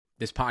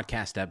This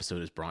podcast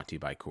episode is brought to you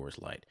by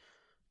Coors Light.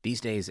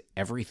 These days,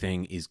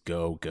 everything is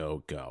go,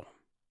 go, go.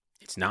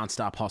 It's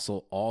nonstop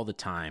hustle all the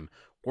time.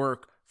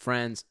 Work,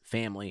 friends,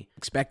 family,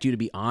 expect you to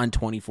be on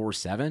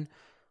 24/7.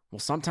 Well,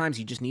 sometimes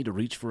you just need to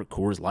reach for a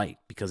Coors Light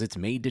because it's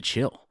made to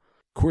chill.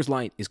 Coors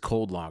Light is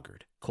cold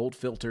lagered, cold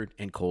filtered,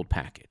 and cold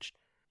packaged.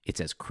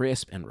 It's as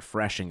crisp and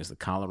refreshing as the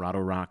Colorado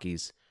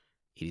Rockies.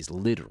 It is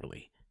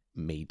literally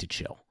made to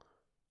chill.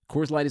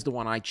 Coors Light is the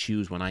one I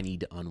choose when I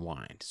need to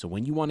unwind. So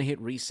when you want to hit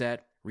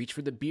reset, reach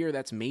for the beer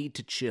that's made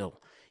to chill.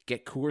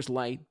 Get Coors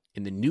Light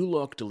in the new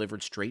look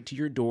delivered straight to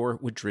your door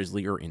with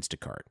Drizzly or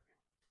Instacart.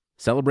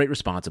 Celebrate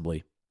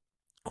responsibly.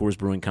 Coors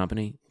Brewing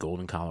Company,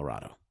 Golden,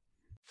 Colorado.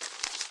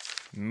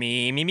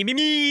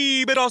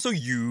 Me, but also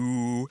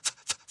you.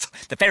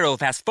 The Pharaoh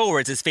fast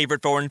forwards his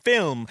favorite foreign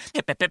film,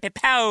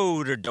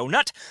 Powder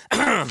Donut.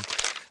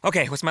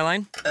 Okay, what's my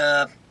line?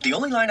 The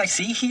only line I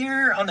see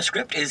here on the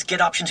script is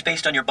get options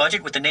based on your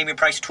budget with the Name Your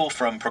Price tool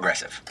from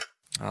Progressive.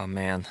 Oh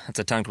man, that's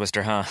a tongue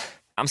twister, huh?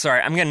 I'm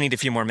sorry, I'm gonna need a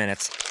few more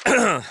minutes.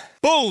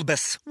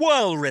 Bulbous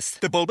Walrus,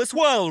 the Bulbous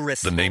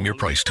Walrus. The Name Your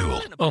Price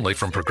tool, only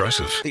from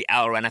Progressive. The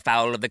owl ran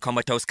afoul of the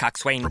comatose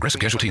coxswain. Progressive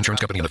Casualty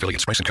Insurance Company and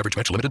affiliates. Price and coverage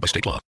match limited by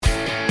state law.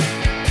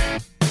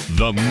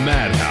 The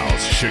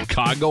Madhouse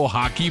Chicago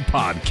Hockey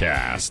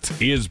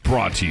Podcast is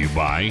brought to you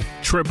by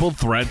Triple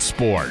Threat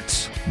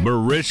Sports,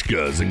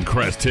 Marishka's in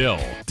Crest Hill,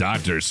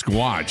 Dr.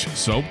 Squatch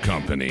Soap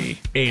Company,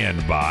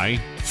 and by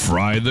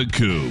Fry the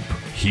Coop.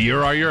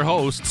 Here are your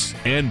hosts,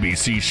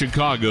 NBC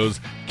Chicago's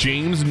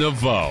James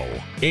Naveau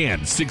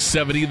and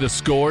 670 The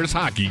Score's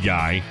hockey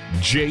guy,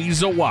 Jay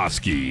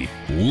Zawaski.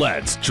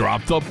 Let's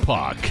drop the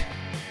puck.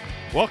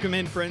 Welcome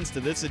in, friends, to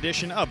this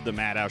edition of the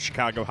Madhouse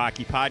Chicago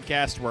Hockey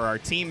Podcast, where our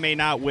team may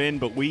not win,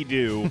 but we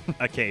do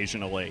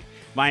occasionally.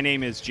 My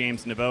name is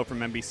James Naveau from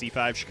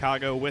NBC5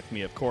 Chicago. With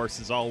me, of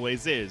course, as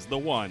always, is the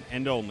one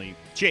and only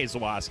Jay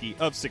Zawaski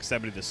of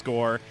 670 The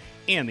Score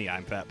and the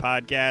I'm Fat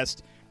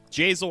Podcast.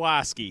 Jay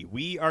Zawaski,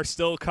 we are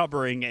still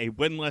covering a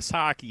winless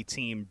hockey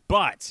team,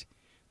 but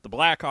the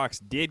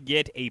Blackhawks did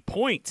get a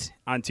point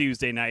on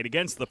Tuesday night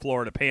against the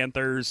Florida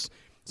Panthers.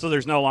 So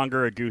there's no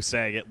longer a goose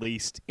egg, at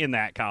least, in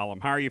that column.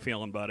 How are you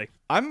feeling, buddy?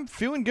 I'm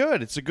feeling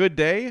good. It's a good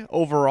day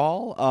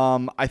overall.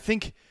 I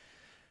think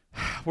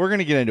we're going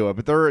to get into it,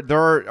 but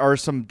there are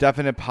some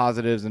definite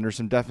positives and there's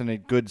some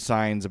definite good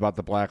signs about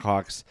the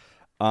Blackhawks.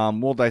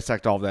 We'll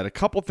dissect all of that. A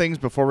couple things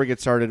before we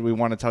get started we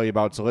want to tell you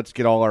about, so let's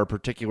get all our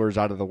particulars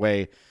out of the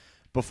way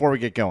before we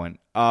get going.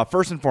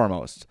 First and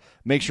foremost,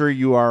 make sure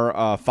you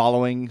are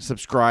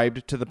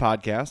subscribed to the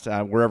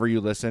podcast wherever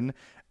you listen.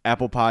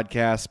 Apple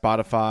Podcasts,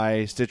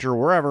 Spotify, Stitcher,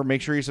 wherever.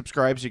 Make sure you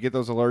subscribe so you get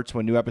those alerts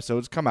when new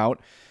episodes come out.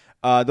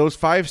 Those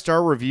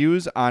 5-star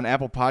reviews on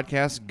Apple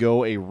Podcasts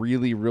go a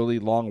really, really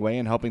long way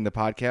in helping the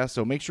podcast,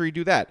 so make sure you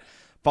do that.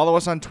 Follow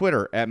us on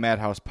Twitter at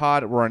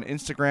MadhousePod. We're on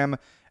Instagram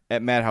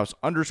at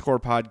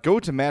Madhouse_pod. Go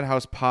to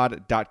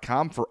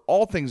madhousepod.com for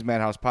all things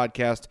Madhouse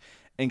Podcast,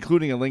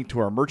 including a link to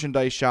our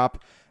merchandise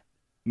shop,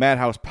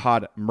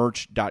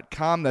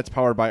 madhousepodmerch.com. That's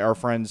powered by our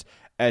friends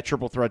at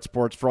Triple Threat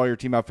Sports. For all your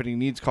team outfitting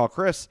needs, call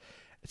Chris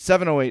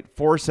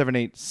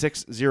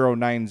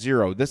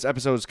 708-478-6090. This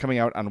episode is coming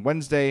out on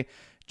Wednesday,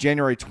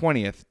 January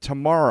 20th.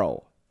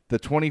 Tomorrow, the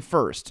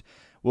 21st,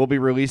 we'll be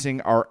releasing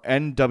our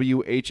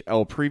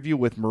NWHL preview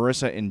with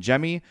Marissa and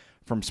Jemmy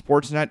from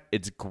Sportsnet.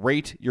 It's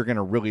great. You're going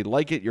to really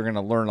like it. You're going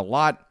to learn a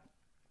lot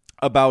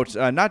about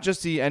not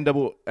just the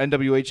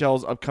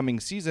NWHL's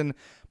upcoming season,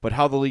 but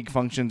how the league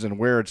functions and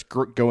where it's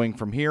going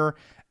from here.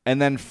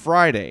 And then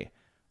Friday,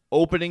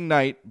 opening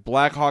night,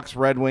 Blackhawks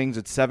Red Wings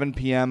at 7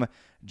 p.m.,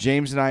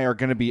 James and I are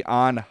going to be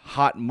on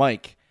Hot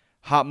Mic.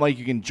 Hot Mic,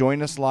 you can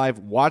join us live,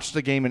 watch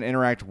the game, and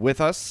interact with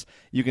us.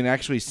 You can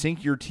actually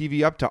sync your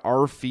TV up to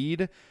our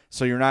feed,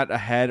 so you're not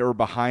ahead or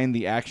behind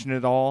the action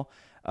at all.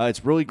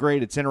 It's really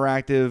great. It's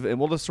interactive, and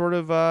we'll just sort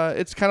of,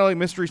 it's kind of like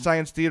Mystery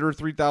Science Theater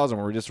 3000,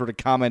 where we just sort of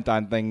comment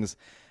on things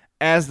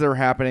as they're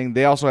happening.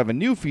 They also have a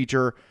new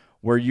feature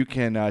where you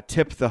can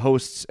tip the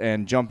hosts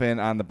and jump in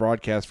on the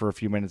broadcast for a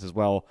few minutes as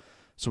well.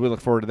 So we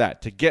look forward to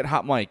that. To get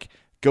Hot Mic,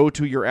 go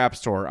to your app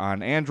store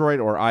on Android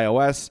or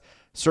iOS.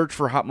 Search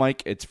for Hot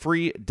Mic. It's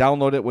free.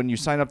 Download it. When you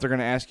sign up, they're going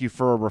to ask you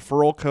for a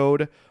referral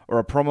code or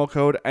a promo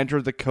code.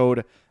 Enter the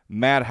code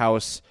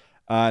MADHOUSE.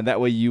 That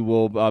way you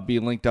will be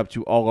linked up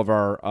to all of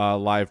our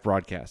live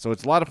broadcasts. So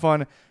it's a lot of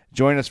fun.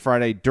 Join us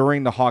Friday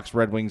during the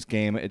Hawks-Red Wings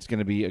game. It's going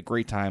to be a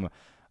great time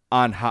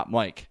on Hot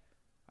Mic.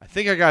 I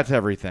think I got to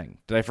everything.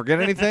 Did I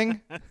forget anything?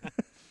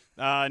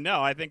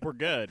 No, I think we're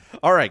good.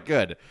 All right,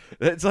 good.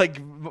 It's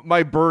like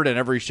my burden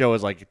every show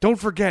is like, don't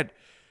forget.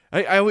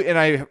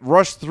 I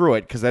rush through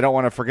it because I don't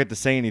want to forget to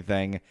say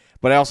anything,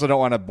 but I also don't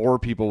want to bore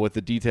people with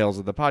the details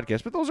of the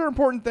podcast. But those are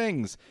important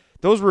things.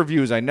 Those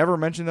reviews, I never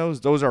mention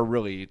those. Those are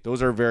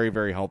very,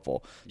 very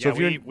helpful. Yeah,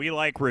 so we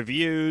like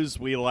reviews.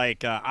 We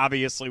like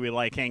obviously we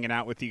like hanging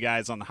out with you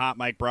guys on the Hot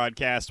Mic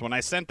broadcast. When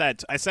I sent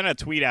a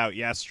tweet out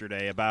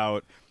yesterday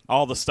about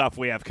all the stuff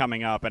we have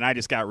coming up, and I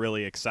just got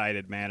really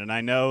excited, man. And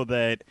I know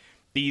that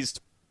these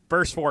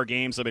first 4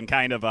 games have been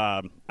kind of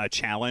a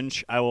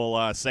challenge, I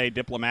will say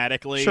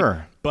diplomatically.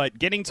 Sure. But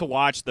getting to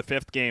watch the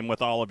 5th game with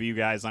all of you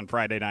guys on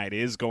Friday night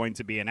is going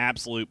to be an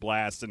absolute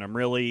blast, and I'm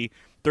really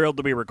thrilled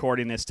to be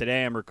recording this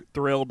today. I'm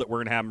thrilled that we're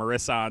going to have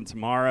Marissa on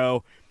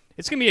tomorrow.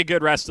 It's going to be a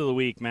good rest of the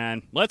week,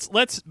 man. Let's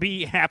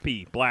be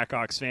happy,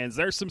 Blackhawks fans.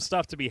 There's some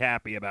stuff to be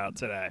happy about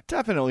today.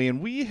 Definitely,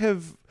 and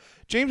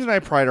James and I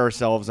pride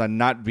ourselves on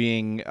not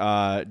being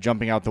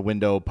jumping out the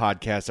window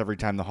podcast every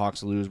time the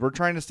Hawks lose. We're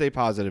trying to stay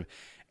positive.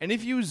 And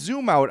if you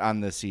zoom out on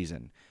this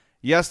season,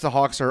 yes, the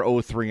Hawks are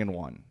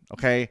 0-3-1,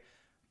 okay?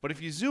 But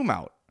if you zoom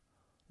out,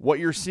 what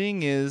you're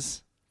seeing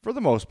is, for the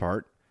most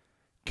part,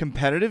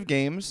 competitive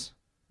games.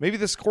 Maybe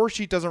the score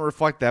sheet doesn't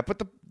reflect that,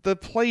 but the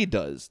play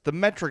does. The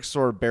metrics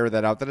sort of bear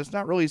that out, that it's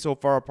not really so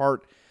far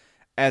apart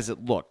as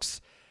it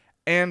looks.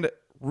 And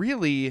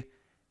really,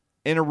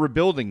 in a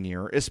rebuilding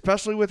year,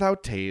 especially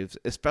without Taves,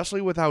 especially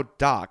without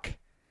Doc,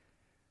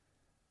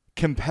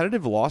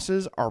 competitive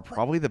losses are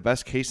probably the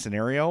best case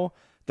scenario.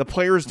 The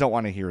players don't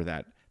want to hear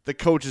that. The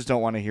coaches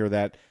don't want to hear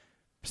that.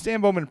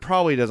 Stan Bowman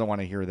probably doesn't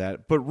want to hear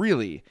that. But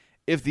really,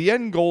 if the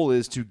end goal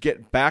is to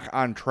get back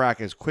on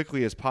track as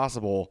quickly as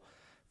possible,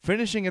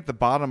 finishing at the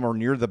bottom or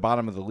near the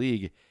bottom of the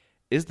league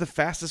is the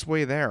fastest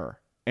way there.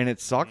 And it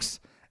sucks.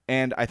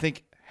 And I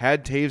think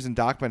had Taves and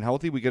Doc been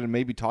healthy, we could have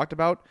maybe talked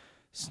about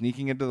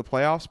sneaking into the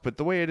playoffs. But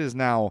the way it is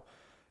now,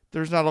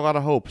 there's not a lot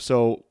of hope.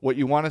 So what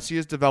you want to see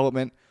is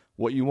development.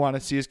 What you want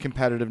to see is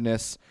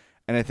competitiveness.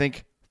 And I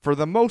think for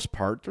the most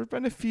part, there have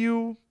been a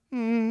few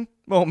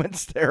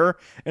moments there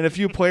and a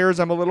few players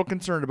I'm a little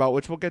concerned about,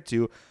 which we'll get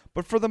to.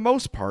 But for the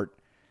most part,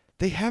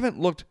 they haven't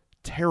looked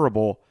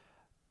terrible.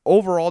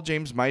 Overall,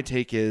 James, my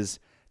take is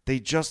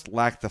they just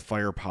lack the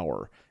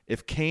firepower.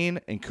 If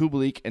Kane and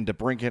Kubalik and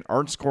DeBrincat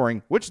aren't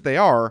scoring, which they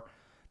are,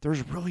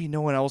 there's really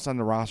no one else on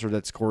the roster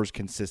that scores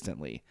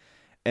consistently.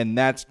 And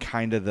that's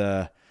kind of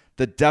the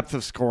depth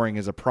of scoring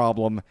is a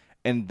problem.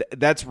 And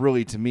that's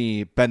really, to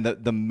me, been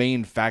the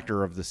main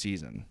factor of the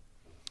season.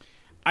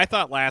 I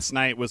thought last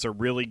night was a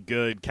really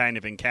good kind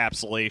of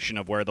encapsulation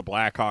of where the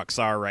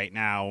Blackhawks are right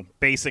now,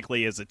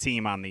 basically as a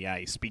team on the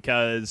ice,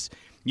 because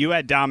you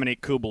had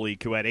Dominic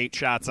Kubalik, who had 8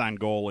 shots on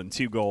goal and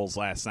 2 goals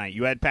last night.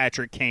 You had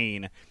Patrick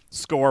Kane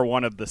score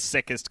one of the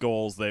sickest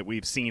goals that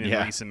we've seen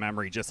in recent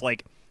memory. Just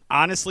like,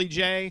 honestly,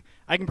 Jay,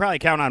 I can probably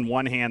count on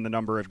one hand the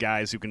number of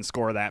guys who can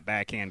score that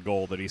backhand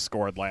goal that he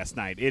scored last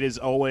night. It is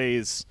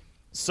always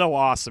so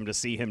awesome to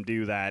see him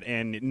do that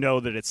and know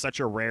that it's such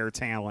a rare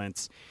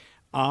talent.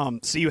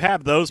 So you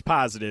have those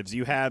positives.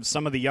 You have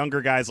some of the younger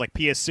guys like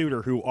P.S.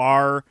 Suter who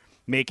are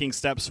making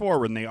steps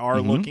forward and they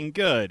are looking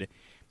good.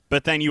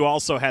 But then you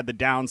also had the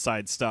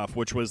downside stuff,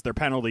 which was their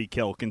penalty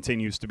kill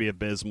continues to be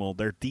abysmal.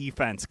 Their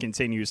defense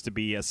continues to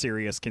be a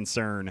serious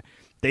concern.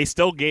 They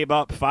still gave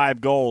up 5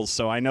 goals,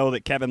 so I know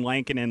that Kevin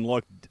Lankinen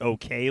looked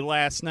okay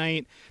last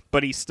night,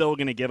 but he's still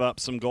going to give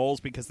up some goals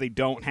because they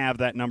don't have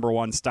that number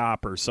one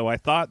stopper. So I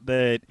thought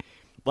that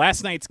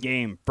last night's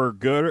game, for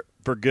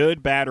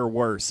good, bad, or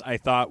worse, I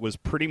thought was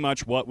pretty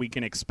much what we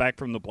can expect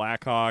from the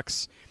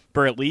Blackhawks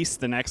for at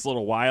least the next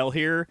little while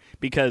here,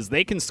 because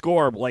they can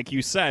score, like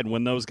you said,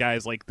 when those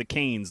guys like the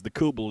Canes, the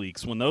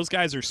Kubaliks, when those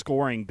guys are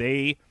scoring,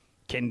 they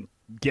can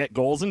get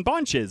goals in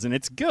bunches, and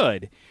it's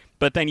good.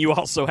 But then you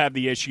also have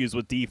the issues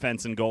with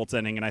defense and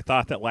goaltending, and I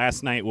thought that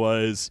last night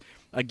was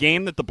a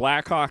game that the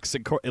Blackhawks,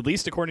 at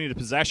least according to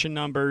possession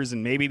numbers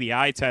and maybe the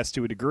eye test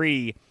to a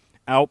degree,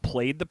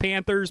 outplayed the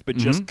Panthers, but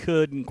just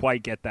couldn't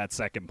quite get that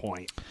second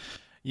point.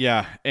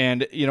 Yeah,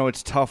 and,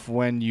 it's tough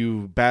when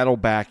you battle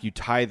back, you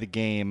tie the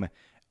game,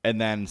 and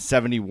then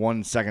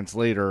 71 seconds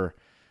later,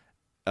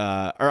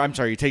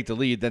 you take the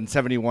lead, then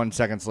 71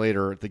 seconds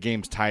later, the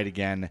game's tied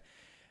again.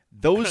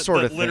 Those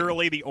sort of things.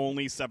 Literally the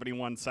only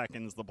 71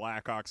 seconds the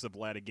Blackhawks have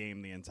led a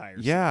game the entire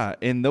season. Yeah,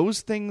 and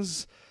those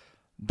things,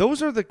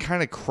 those are the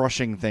kind of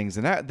crushing things.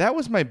 And that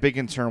was my big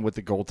concern with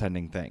the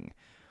goaltending thing,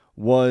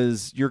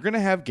 was you're going to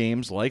have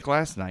games like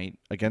last night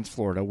against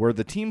Florida where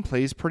the team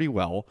plays pretty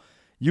well.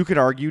 You could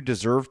argue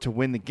deserve to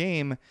win the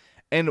game.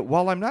 And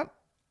while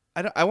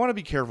I want to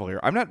be careful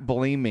here. I'm not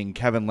blaming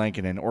Kevin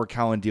Lankinen or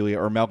Colin Delia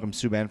or Malcolm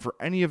Subban for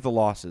any of the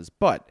losses.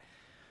 But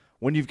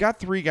when you've got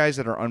 3 guys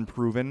that are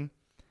unproven,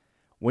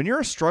 when you're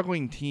a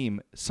struggling team,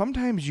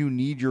 sometimes you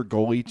need your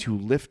goalie to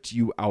lift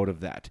you out of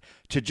that.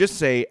 To just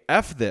say,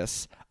 F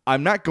this,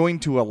 I'm not going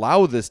to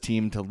allow this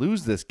team to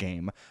lose this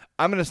game.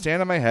 I'm going to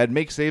stand on my head,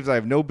 make saves I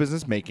have no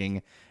business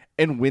making,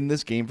 and win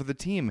this game for the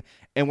team.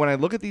 And when I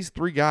look at these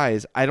 3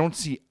 guys, I don't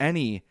see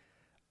any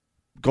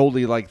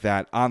goalie like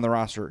that on the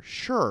roster.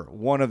 Sure,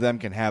 one of them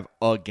can have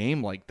a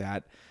game like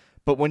that,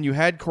 but when you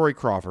had Corey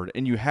Crawford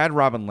and you had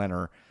Robin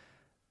Lehner,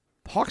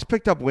 Hawks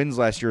picked up wins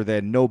last year they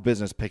had no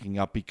business picking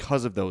up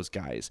because of those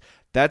guys.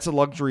 That's a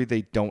luxury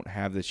they don't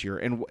have this year.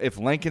 And if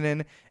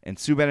Lankinen and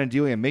Subban and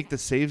Delia make the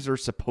saves they're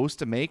supposed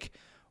to make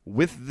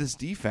with this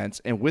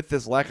defense and with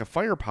this lack of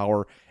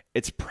firepower,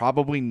 it's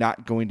probably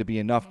not going to be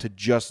enough to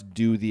just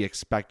do the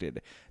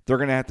expected. They're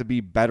going to have to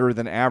be better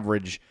than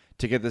average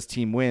to get this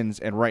team wins,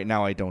 and right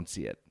now I don't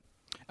see it.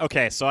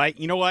 Okay, so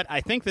you know what?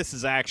 I think this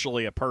is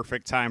actually a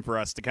perfect time for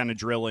us to kind of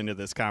drill into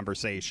this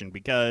conversation,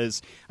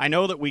 because I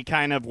know that we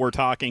kind of were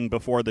talking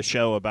before the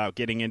show about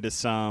getting into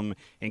some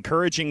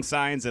encouraging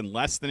signs and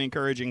less than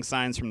encouraging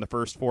signs from the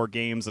first 4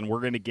 games, and we're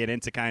going to get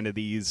into kind of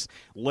these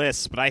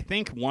lists. But I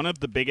think one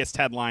of the biggest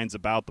headlines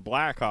about the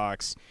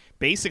Blackhawks,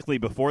 basically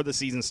before the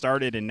season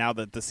started and now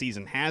that the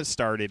season has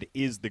started,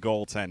 is the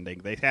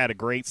goaltending. They had a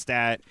great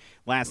stat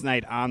last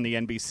night on the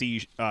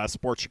NBC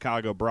Sports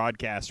Chicago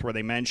broadcast where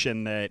they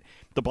mentioned that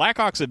the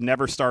Blackhawks have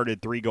never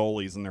started 3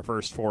 goalies in their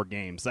first 4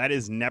 games. That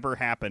has never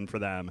happened for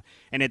them,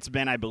 and it's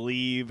been, I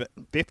believe,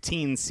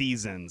 15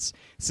 seasons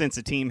since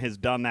a team has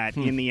done that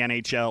in the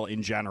NHL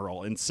in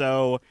general. And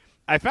so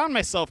I found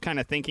myself kind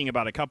of thinking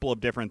about a couple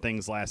of different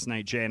things last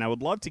night, Jay, and I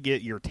would love to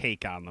get your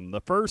take on them.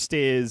 The first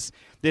is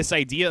this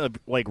idea of,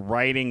 like,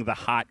 riding the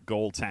hot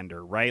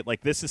goaltender, right?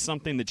 Like, this is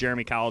something that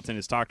Jeremy Colleton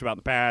has talked about in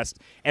the past.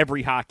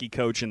 Every hockey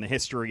coach in the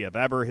history of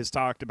ever has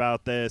talked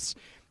about this.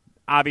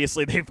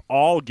 Obviously, they've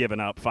all given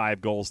up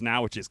 5 goals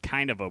now, which is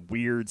kind of a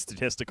weird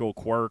statistical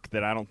quirk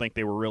that I don't think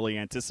they were really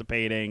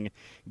anticipating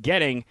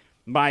getting.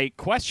 My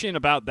question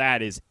about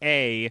that is,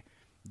 A,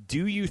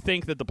 do you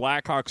think that the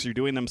Blackhawks are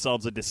doing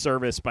themselves a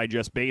disservice by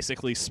just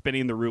basically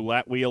spinning the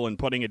roulette wheel and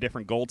putting a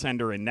different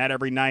goaltender in net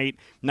every night,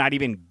 not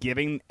even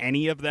giving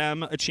any of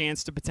them a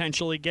chance to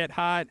potentially get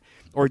hot?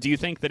 Or do you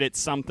think that it's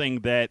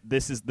something that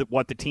this is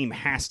what the team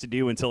has to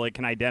do until it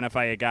can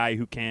identify a guy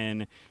who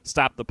can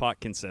stop the puck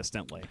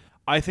consistently?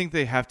 I think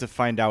they have to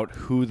find out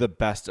who the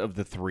best of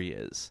the 3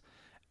 is.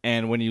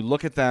 And when you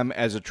look at them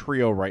as a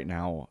trio right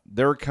now,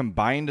 their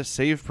combined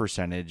save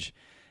percentage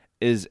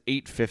is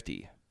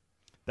 .850.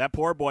 That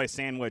poor boy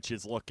sandwich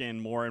is looking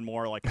more and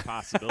more like a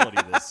possibility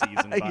this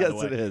season, by Yes, the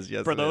way. it is.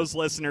 Yes, For it those is.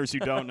 listeners who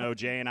don't know,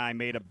 Jay and I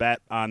made a bet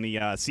on the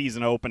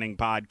season opening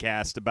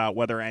podcast about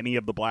whether any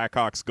of the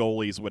Blackhawks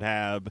goalies would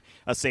have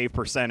a save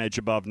percentage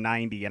above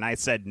 90, and I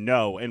said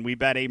no, and we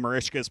bet a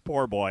Marishka's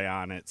poor boy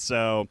on it.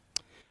 So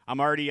I'm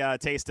already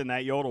tasting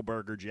that Yodel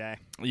burger, Jay.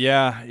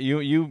 Yeah,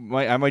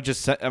 I might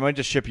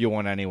just ship you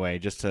one anyway,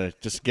 just to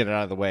get it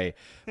out of the way.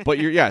 But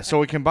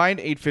so a combined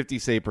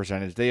 .850 save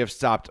percentage. They have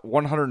stopped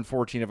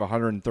 114 of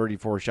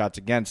 134 shots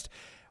against.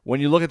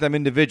 When you look at them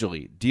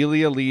individually,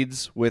 Delia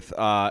leads with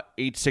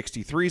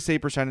 .863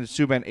 save percentage,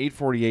 Subban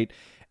 .848,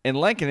 and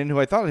Lankinen, who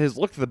I thought has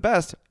looked the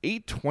best,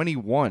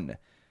 .821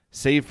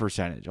 save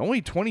percentage.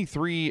 Only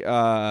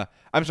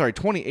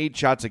 28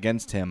 shots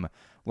against him.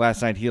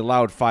 Last night, he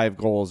allowed 5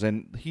 goals,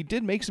 and he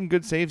did make some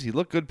good saves. He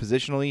looked good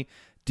positionally.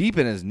 Deep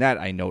in his net,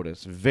 I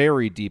noticed.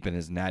 Very deep in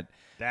his net.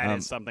 That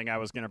is something I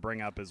was going to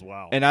bring up as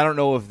well. And I don't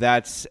know if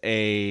that's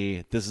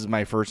this is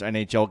my first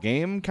NHL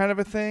game kind of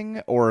a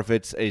thing, or if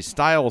it's a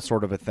style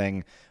sort of a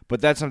thing,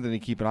 but that's something to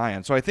keep an eye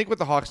on. So I think what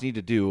the Hawks need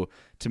to do,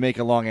 to make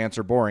a long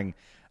answer boring,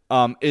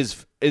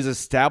 is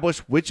establish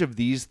which of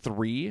these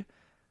 3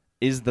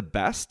 is the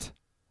best,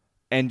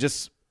 and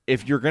just,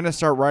 if you're going to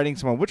start riding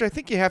someone, which I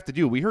think you have to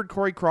do. We heard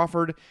Corey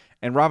Crawford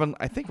and Robin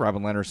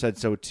Lehner said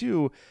so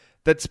too,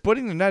 that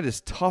splitting the net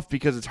is tough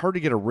because it's hard to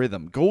get a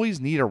rhythm.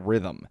 Goalies need a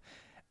rhythm.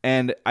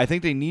 And I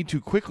think they need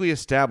to quickly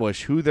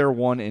establish who their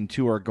 1 and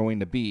 2 are going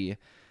to be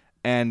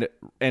and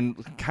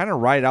kind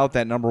of ride out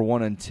that number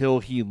 1 until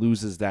he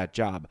loses that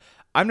job.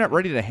 I'm not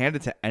ready to hand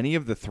it to any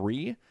of the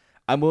 3.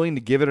 I'm willing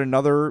to give it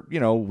another,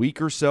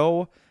 week or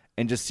so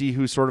and just see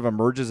who sort of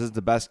emerges as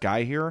the best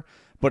guy here.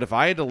 But if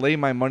I had to lay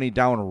my money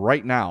down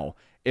right now,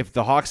 if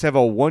the Hawks have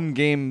a 1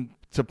 game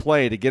to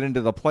play to get into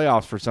the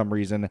playoffs for some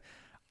reason,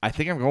 I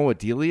think I'm going with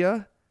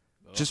Delia.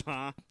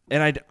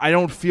 And I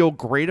don't feel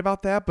great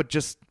about that, but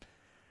just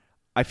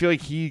I feel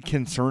like he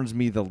concerns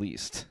me the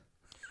least.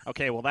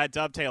 Okay, well, that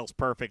dovetails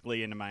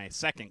perfectly into my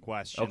second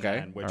question,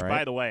 then, which, all right.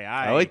 by the way,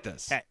 I like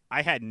this.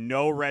 I had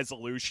no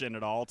resolution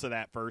at all to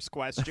that first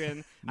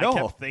question. No. I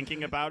kept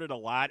thinking about it a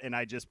lot, and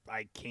I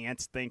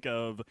can't think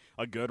of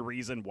a good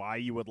reason why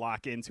you would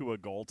lock into a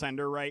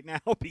goaltender right now,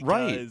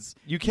 because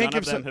You can't none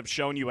of them have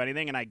shown you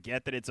anything, and I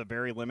get that it's a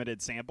very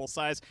limited sample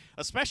size,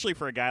 especially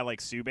for a guy like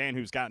Subban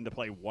who's gotten to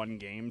play 1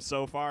 game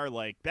so far.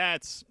 Like,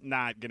 that's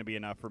not going to be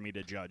enough for me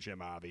to judge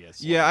him,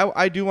 obviously. Yeah,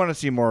 I do want to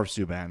see more of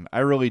Subban. I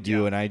really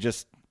do, and I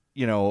just,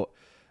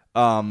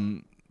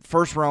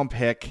 first round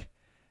pick,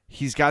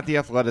 he's got the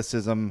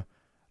athleticism.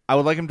 I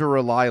would like him to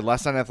rely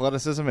less on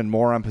athleticism and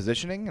more on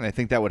positioning, and I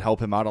think that would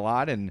help him out a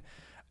lot. And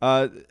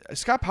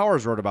Scott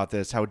Powers wrote about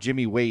this, how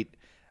Jimmy Waite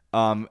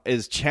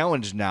is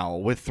challenged now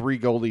with 3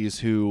 goalies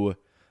who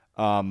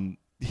are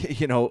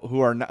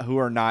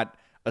not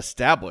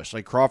established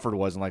like Crawford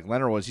was and like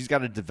Leonard was. He's got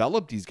to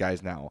develop these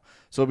guys now.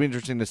 So it'll be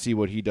interesting to see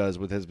what he does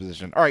with his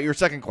position. All right, your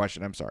second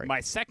question. I'm sorry. My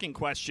second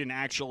question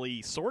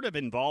actually sort of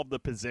involved the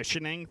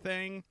positioning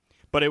thing,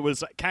 but it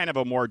was kind of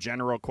a more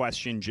general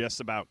question just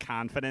about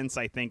confidence,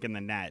 I think, in the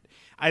net.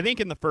 I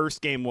think in the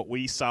first game what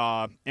we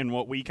saw and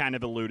what we kind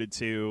of alluded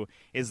to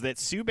is that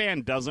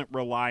Subban doesn't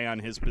rely on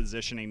his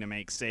positioning to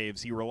make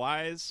saves. He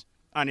relies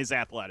on his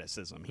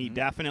athleticism. He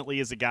definitely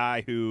is a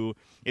guy who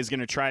is going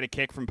to try to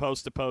kick from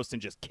post to post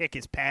and just kick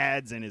his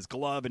pads and his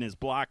glove and his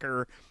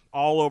blocker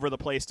all over the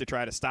place to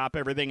try to stop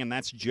everything, and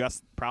that's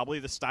just probably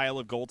the style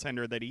of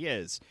goaltender that he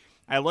is.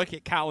 I look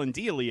at Colin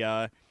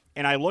Delia,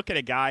 and I look at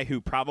a guy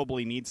who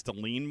probably needs to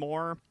lean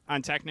more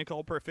on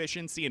technical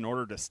proficiency in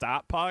order to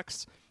stop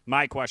pucks.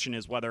 My question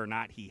is whether or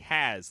not he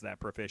has that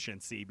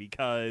proficiency,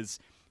 because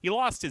he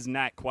lost his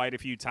net quite a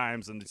few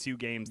times in the 2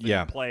 games that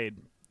he played.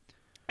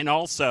 And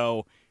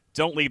also,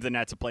 don't leave the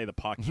net to play the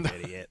puck, you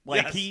idiot.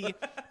 Like, he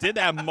did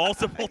that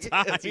multiple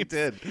times. Yes, he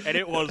did. And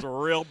it was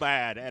real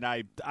bad. And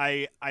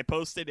I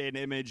posted an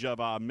image of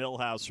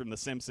Milhouse from The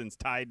Simpsons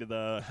tied to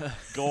the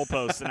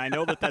goalpost. And I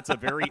know that that's a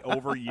very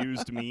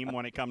overused meme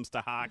when it comes to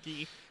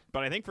hockey.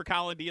 But I think for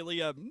Colin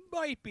Delia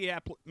might be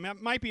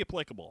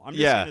applicable. I'm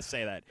just going to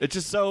say that. It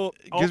just the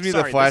gives me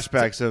the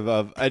flashbacks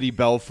of Eddie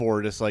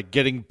Belfour just like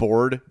getting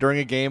bored during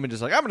a game and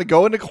just like, I'm going to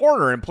go in the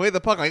corner and play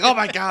the puck. Like, oh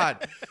my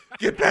God,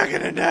 get back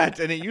in the net.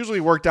 And it usually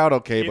worked out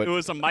okay. But it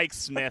was a Mike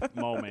Smith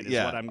moment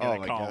is what I'm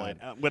going to call it,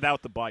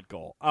 without the butt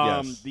goal.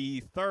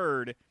 The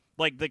third,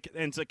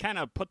 and to kind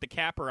of put the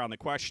capper on the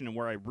question and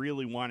where I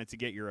really wanted to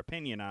get your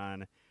opinion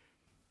on,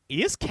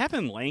 is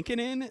Kevin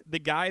Lankinen the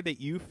guy that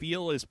you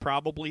feel is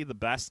probably the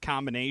best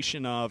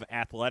combination of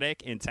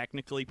athletic and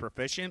technically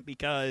proficient?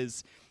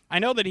 Because I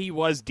know that he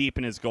was deep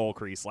in his goal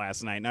crease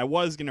last night, and I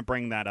was going to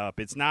bring that up.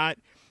 He's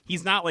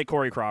not like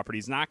Corey Crawford.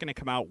 He's not going to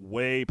come out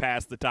way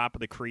past the top of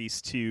the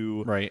crease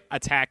to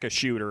attack a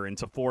shooter and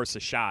to force a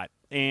shot.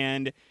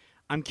 And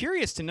I'm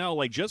curious to know,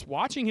 like, just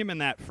watching him in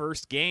that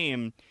first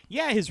game,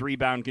 his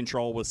rebound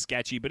control was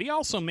sketchy, but he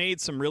also made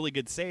some really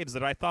good saves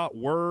that I thought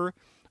were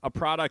a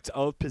product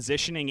of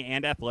positioning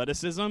and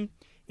athleticism.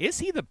 Is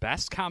he the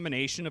best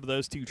combination of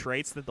those 2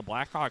 traits that the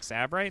Blackhawks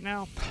have right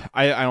now?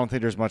 I don't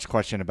think there's much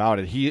question about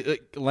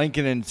it.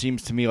 Lankinen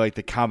seems to me like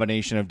the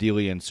combination of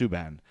Delia and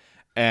Subban.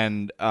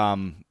 And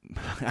I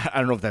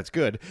don't know if that's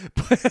good,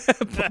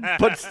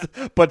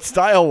 but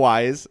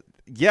style-wise,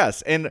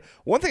 yes. And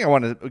one thing I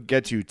want to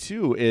get to,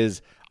 too,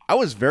 is I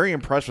was very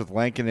impressed with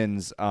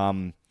Lankinen's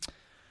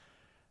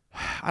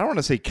I don't want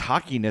to say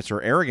cockiness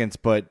or arrogance,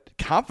 but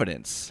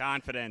confidence.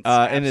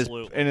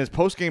 Absolutely. In his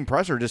post-game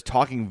presser, just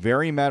talking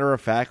very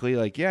matter-of-factly,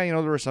 like,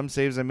 there were some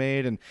saves I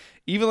made. And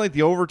even like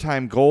the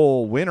overtime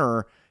goal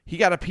winner, he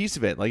got a piece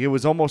of it. Like, it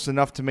was almost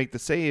enough to make the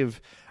save.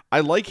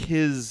 I like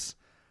his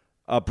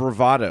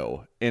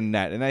bravado in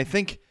that. And I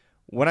think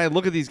when I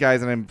look at these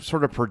guys and I'm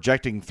sort of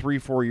projecting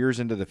 3-4 years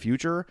into the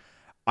future,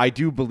 I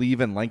do believe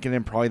in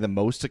Lankinen probably the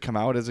most to come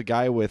out as a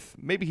guy with,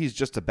 maybe he's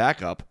just a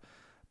backup,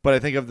 but I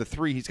think of the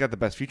 3, he's got the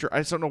best future. I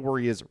just don't know where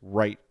he is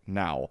right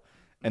now.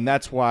 And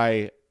that's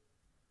why,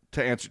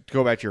 to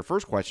go back to your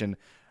first question,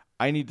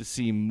 I need to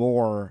see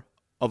more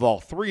of all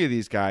 3 of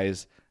these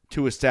guys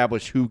to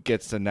establish who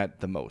gets the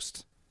net the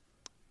most.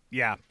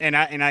 Yeah, and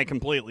I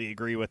completely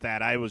agree with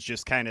that. I was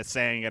just kind of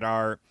saying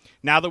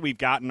now that we've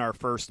gotten our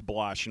first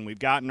blush and we've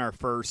gotten our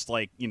first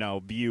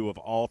view of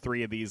all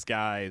 3 of these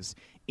guys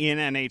in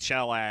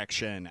NHL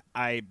action,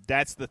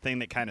 that's the thing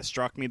that kind of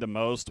struck me the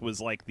most was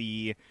like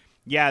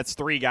it's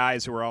 3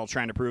 guys who are all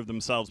trying to prove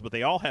themselves, but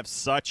they all have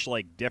such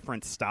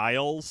different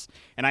styles,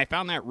 and I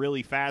found that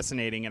really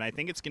fascinating, and I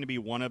think it's going to be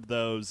one of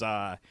those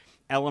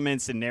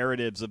elements and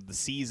narratives of the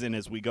season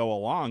as we go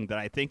along that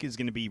I think is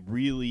going to be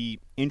really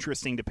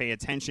interesting to pay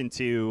attention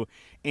to.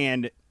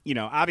 And,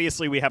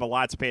 obviously we have a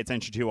lot to pay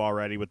attention to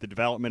already with the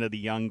development of the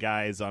young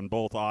guys on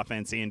both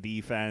offense and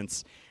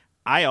defense.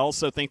 I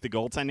also think the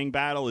goaltending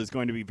battle is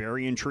going to be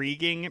very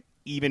intriguing,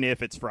 even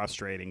if it's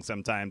frustrating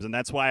sometimes. And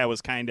that's why I was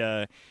kind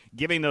of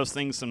giving those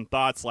things some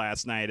thoughts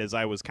last night as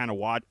I was kind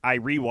of I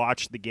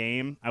rewatched the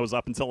game. I was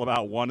up until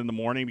about 1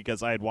 a.m.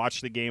 because I had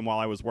watched the game while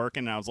I was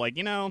working. And I was like,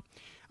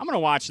 I'm going to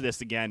watch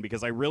this again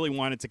because I really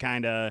wanted to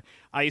kind of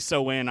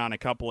ISO in on a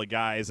couple of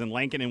guys, and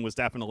Lankinen was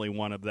definitely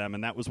one of them.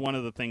 And that was one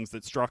of the things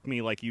that struck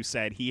me, like you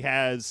said. He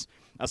has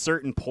a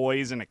certain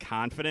poise and a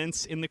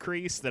confidence in the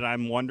crease that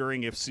I'm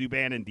wondering if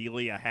Subban and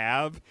Delia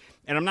have.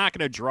 And I'm not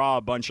going to draw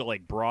a bunch of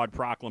broad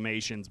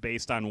proclamations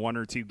based on 1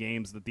 or 2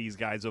 games that these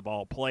guys have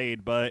all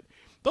played, but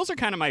those are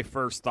kind of my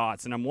first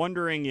thoughts, and I'm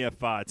wondering if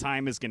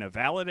time is going to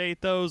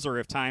validate those or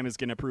if time is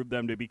going to prove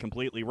them to be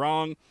completely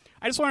wrong.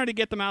 I just wanted to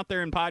get them out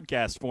there in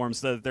podcast form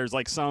so that there's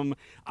some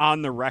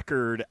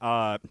on-the-record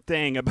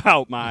thing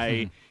about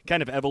my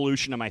kind of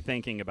evolution of my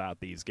thinking about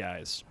these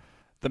guys.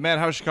 The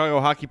Madhouse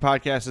Chicago Hockey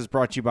Podcast is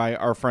brought to you by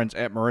our friends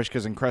at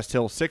Marishka's in Crest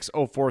Hill,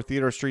 604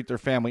 Theodore Street. They're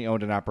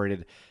family-owned and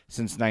operated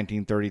since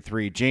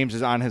 1933. James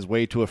is on his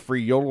way to a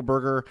free Yodel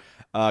Burger,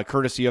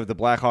 courtesy of the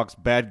Blackhawks'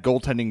 bad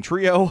goaltending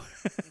trio.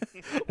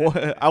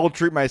 I will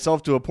treat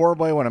myself to a poor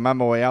boy when I'm on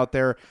my way out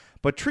there,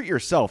 but treat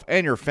yourself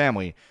and your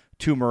family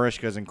to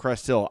Marishka's in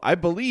Crest Hill. I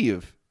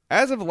believe,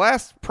 as of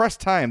last press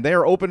time, they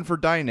are open for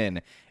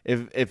dine-in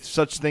if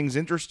such things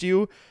interest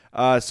you.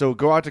 So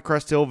go out to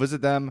Crest Hill,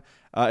 visit them.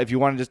 If you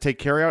want to just take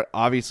carryout,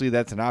 obviously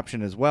that's an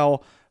option as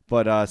well.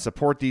 But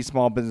support these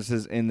small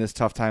businesses in this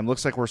tough time.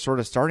 Looks like we're sort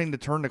of starting to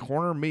turn the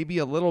corner, maybe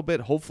a little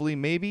bit, hopefully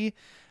maybe.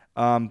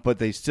 but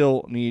they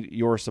still need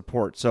your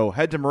support. So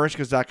head to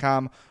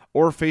Marishkas.com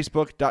or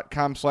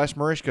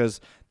Facebook.com/Marishkas.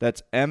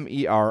 That's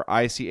MERICHKAS.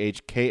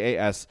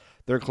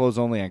 They're closed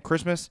only on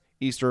Christmas,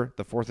 Easter,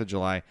 the 4th of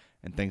July,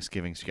 and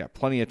Thanksgiving. So you got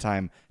plenty of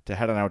time to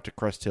head on out to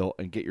Crest Hill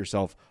and get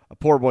yourself a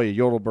poor boy, a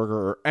Yodel burger,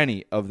 or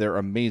any of their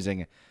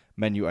amazing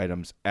menu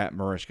items at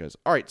Marishkas.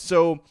 All right,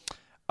 so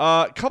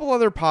a couple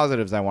other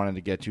positives I wanted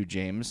to get to,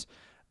 James,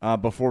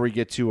 before we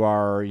get to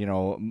our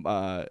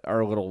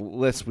little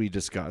list we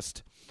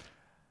discussed.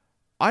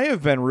 I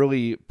have been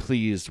really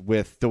pleased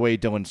with the way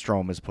Dylan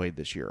Strome has played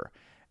this year.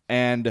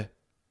 And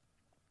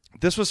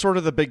this was sort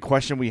of the big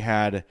question we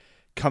had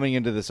coming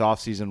into this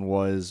offseason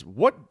was,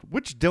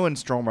 which Dylan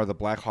Strome are the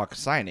Blackhawks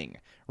signing,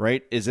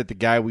 right? Is it the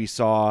guy we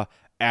saw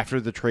after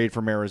the trade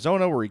from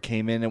Arizona where he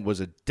came in and was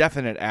a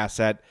definite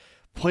asset,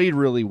 played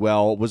really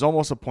well, was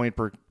almost a point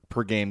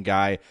per game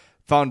guy,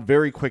 found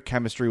very quick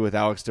chemistry with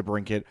Alex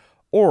DeBrincat?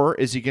 Or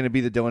is he going to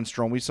be the Dylan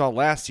Strome we saw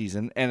last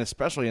season, and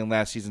especially in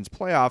last season's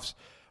playoffs,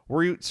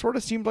 where he sort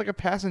of seemed like a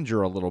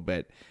passenger a little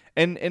bit?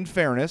 And in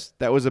fairness,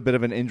 that was a bit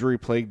of an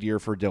injury-plagued year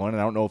for Dylan. I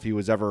don't know if he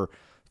was ever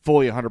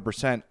fully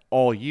 100%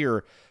 all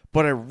year,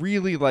 but I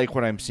really like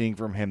what I'm seeing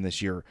from him this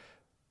year.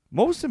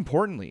 Most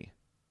importantly,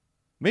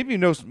 maybe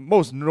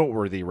most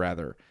noteworthy,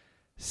 rather,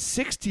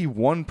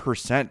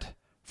 61%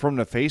 from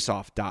the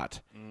faceoff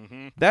dot.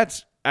 Mm-hmm.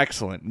 That's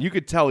excellent. You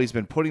could tell he's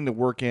been putting the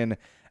work in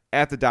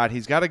at the dot.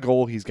 He's got a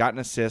goal. He's got an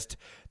assist.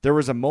 There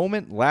was a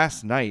moment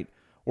last night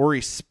where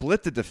he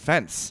split the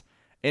defense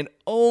and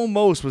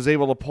almost was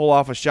able to pull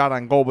off a shot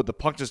on goal, but the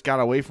puck just got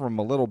away from him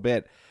a little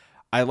bit.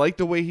 I like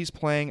the way he's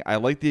playing. I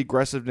like the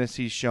aggressiveness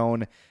he's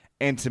shown.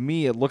 And to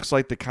me, it looks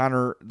like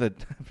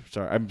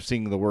I'm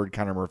seeing the word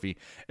Connor Murphy.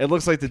 It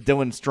looks like the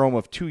Dylan Strome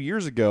of 2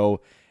 years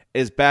ago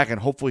is back, and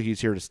hopefully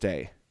he's here to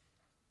stay.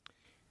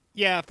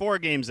 Yeah, 4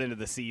 games into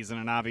the season,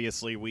 and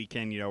obviously we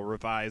can,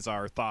 revise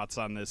our thoughts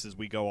on this as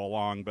we go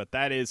along, but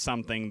that is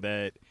something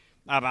that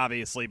I've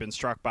obviously been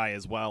struck by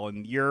as well.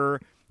 And your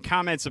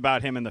comments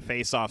about him in the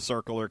face-off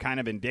circle are kind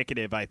of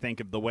indicative, I think,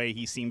 of the way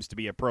he seems to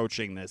be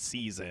approaching this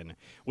season,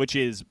 which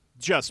is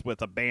just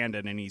with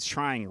abandon, and he's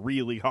trying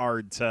really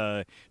hard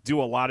to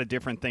do a lot of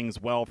different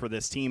things well for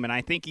this team, and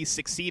I think he's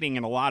succeeding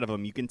in a lot of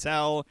them. You can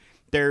tell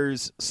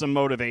there's some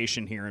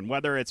motivation here, and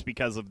whether it's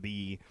because of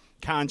the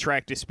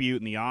contract dispute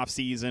in the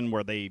offseason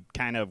where they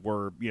kind of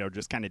were,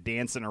 just kind of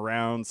dancing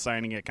around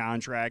signing a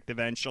contract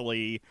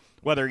eventually,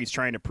 whether he's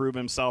trying to prove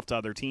himself to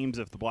other teams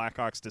if the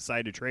Blackhawks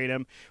decide to trade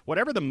him,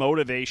 whatever the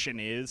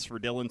motivation is for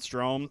Dylan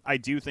Strome, I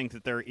do think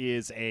that there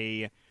is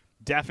a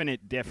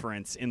definite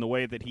difference in the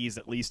way that he's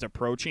at least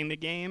approaching the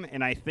game,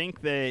 and I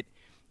think that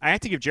I have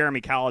to give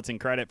Jeremy Colleton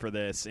credit for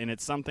this, and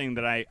it's something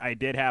that I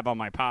did have on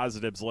my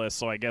positives list,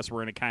 so I guess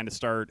we're going to kind of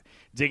start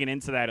digging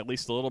into that at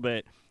least a little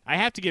bit. I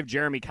have to give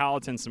Jeremy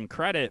Colleton some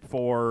credit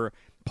for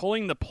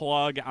pulling the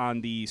plug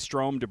on the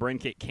Strome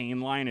DeBrincat Kane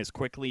line as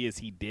quickly as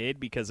he did,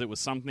 because it was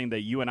something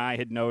that you and I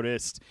had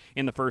noticed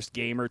in the first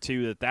game or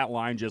two that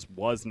line just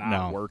was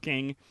not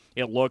working.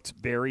 It looked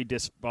very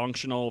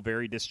dysfunctional,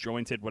 very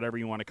disjointed, whatever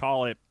you want to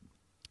call it.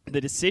 The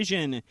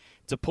decision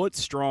to put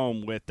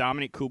Strome with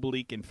Dominic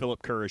Kubalik and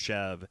Philip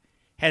Kurashev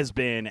has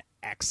been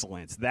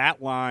excellent. That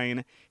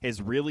line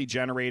has really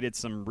generated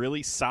some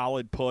really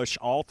solid push.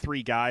 All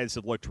 3 guys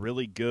have looked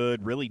really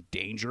good, really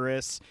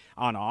dangerous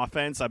on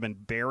offense. I've been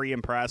very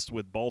impressed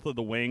with both of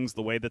the wings,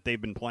 the way that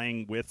they've been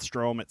playing with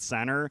Strome at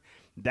center.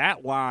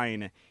 That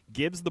line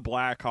gives the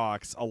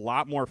Blackhawks a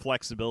lot more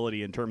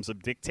flexibility in terms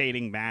of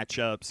dictating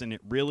matchups, and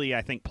it really,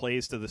 I think,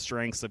 plays to the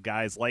strengths of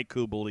guys like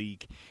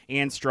Kubalik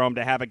and Strome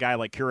to have a guy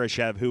like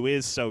Kurashev who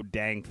is so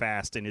dang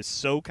fast and is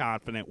so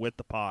confident with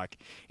the puck.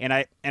 And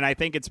I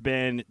think it's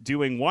been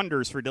doing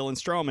wonders for Dylan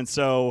Strome, and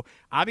so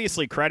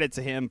obviously credit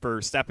to him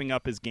for stepping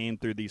up his game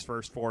through these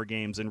first 4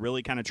 games and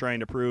really kind of trying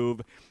to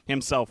prove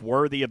himself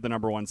worthy of the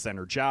number 1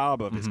 center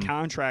job, of his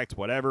contract,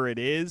 whatever it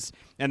is.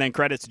 And then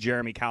credit to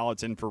Jeremy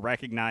Colleton for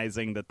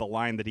recognizing that the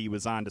line that he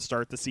was on to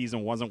start the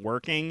season wasn't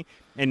working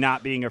and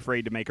not being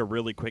afraid to make a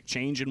really quick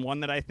change, and one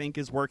that I think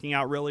is working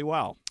out really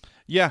well.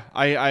 Yeah,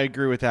 I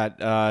agree with that.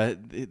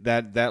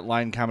 That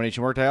line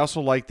combination worked. I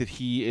also like that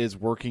he is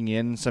working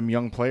in some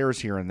young players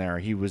here and there.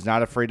 He was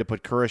not afraid to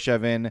put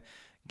Kurashev in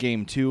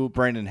game 2.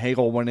 Brandon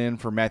Hagel went in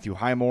for Matthew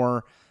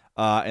Highmore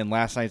in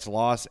last night's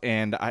loss,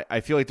 and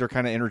I feel like they're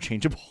kind of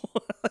interchangeable.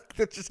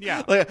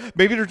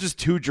 Maybe they're just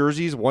 2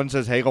 jerseys. One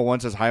says Hagel, one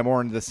says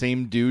Highmore, and the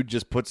same dude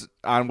just puts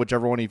on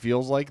whichever one he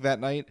feels like that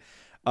night.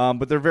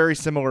 But they're very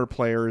similar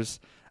players.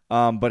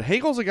 But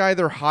Hagel's a guy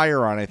they're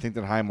higher on, I think,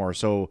 than Highmore.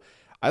 So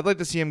I'd like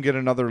to see him get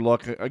another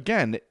look.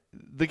 Again,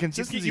 the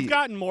consistency. You've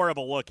gotten more of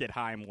a look at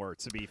Highmore,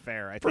 to be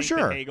fair. I think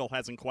that Hagel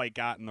hasn't quite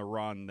gotten the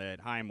run that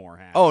Highmore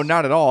has. Oh,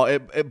 not at all.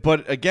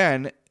 But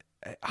again,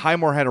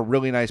 Highmore had a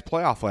really nice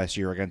playoff last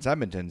year against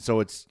Edmonton. So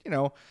it's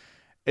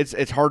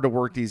hard to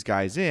work these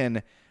guys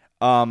in.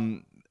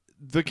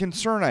 The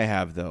concern I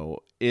have,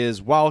 though,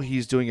 is while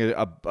he's doing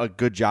a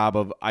good job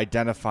of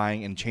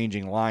identifying and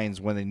changing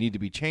lines when they need to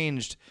be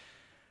changed,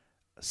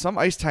 some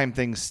ice time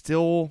things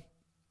still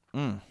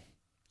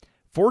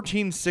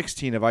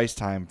 14-16 of ice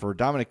time for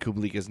Dominic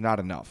Kubalik is not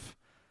enough.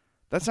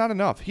 That's not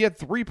enough. He had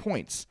 3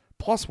 points,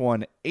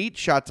 +1, 8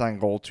 shots on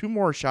goal, 2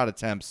 more shot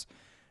attempts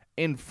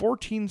in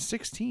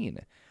 14-16.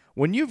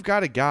 When you've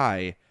got a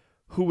guy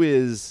who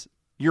is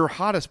your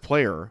hottest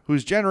player,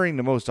 who's generating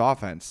the most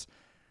offense,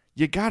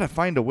 you got to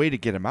find a way to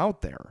get him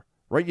out there,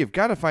 right? You've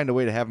got to find a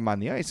way to have him on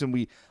the ice. And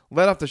we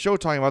led off the show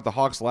talking about the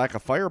Hawks' lack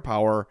of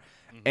firepower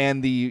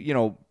and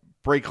the,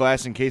 break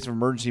glass in case of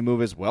emergency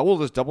move as well. We'll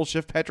just double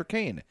shift Patrick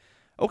Kane.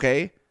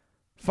 Okay,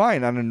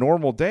 fine on a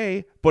normal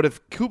day, but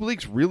if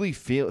Kubalik's really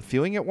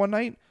feeling it one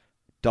night,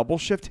 double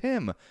shift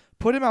him.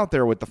 Put him out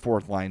there with the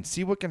fourth line.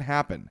 See what can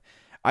happen.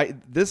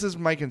 This is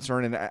my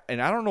concern,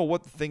 and I don't know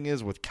what the thing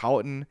is with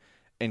Colliton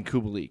and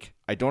Kubalik.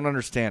 I don't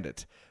understand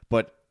it,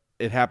 but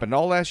it happened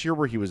all last year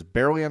where he was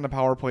barely on the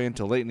power play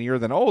until late in the year.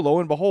 Then, lo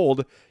and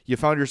behold, you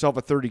found yourself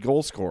a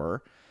 30-goal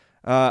scorer.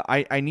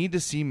 I need to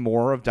see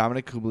more of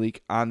Dominic Kubalik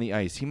on the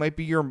ice. He might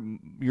be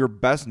your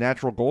best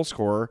natural goal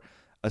scorer,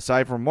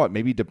 aside from what?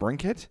 Maybe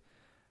DeBrincat?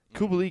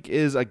 Kubalik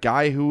is a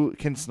guy who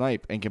can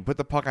snipe and can put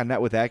the puck on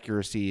net with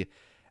accuracy,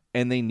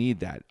 and they need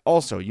that.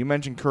 Also, you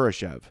mentioned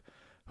Kurashev,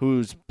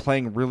 who's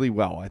playing really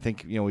well. I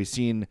think, we've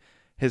seen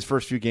his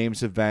first few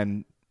games have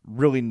been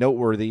really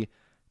noteworthy.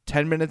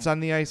 10 minutes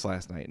on the ice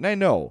last night. And I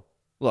know,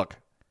 look,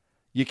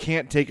 you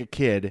can't take a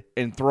kid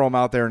and throw him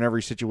out there in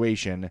every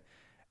situation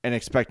and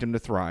expect him to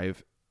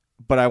thrive.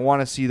 But I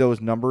want to see those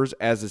numbers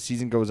as the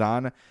season goes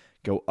on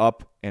go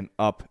up and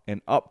up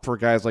and up for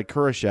guys like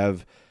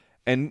Kurashev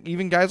and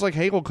even guys like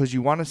Hagel, because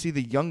you want to see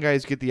the young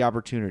guys get the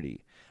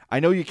opportunity. I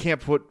know you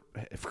can't put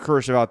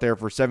Kurashev out there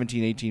for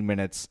 17, 18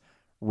 minutes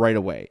right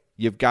away.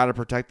 You've got to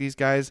protect these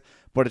guys,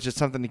 but it's just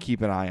something to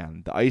keep an eye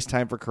on. The ice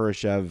time for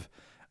Kurashev,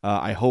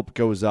 I hope,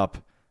 goes up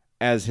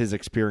as his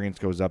experience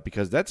goes up,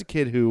 because that's a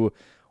kid who,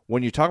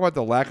 when you talk about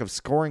the lack of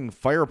scoring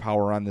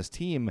firepower on this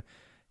team,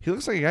 he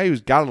looks like a guy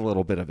who's got a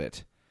little bit of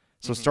it.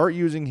 So start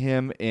using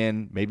him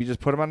and maybe just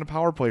put him on the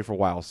power play for a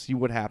while. See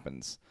what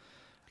happens.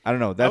 I don't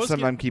know. That's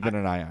something I'm keeping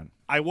an eye on.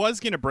 I was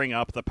going to bring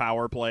up the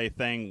power play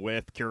thing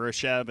with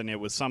Kurashev, and it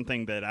was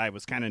something that I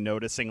was kind of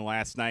noticing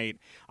last night.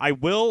 I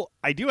do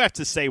have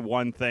to say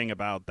one thing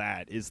about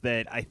that, is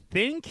that I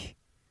think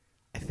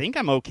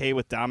I'm okay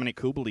with Dominic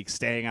Kubalik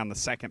staying on the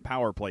second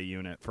power play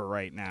unit for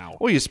right now.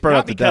 Well, you spread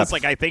out the depth.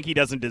 Because I think he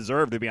doesn't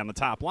deserve to be on the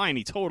top line.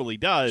 He totally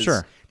does.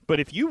 Sure. But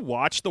if you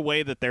watch the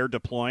way that they're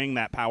deploying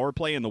that power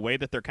play and the way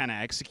that they're kind of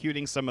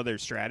executing some of their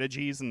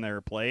strategies and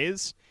their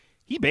plays,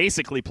 he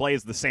basically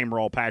plays the same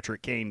role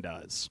Patrick Kane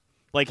does.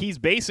 Like, he's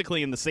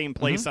basically in the same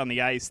place on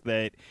the ice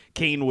that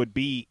Kane would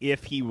be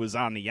if he was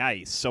on the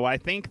ice. So I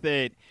think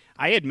that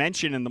I had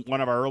mentioned in one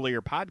of our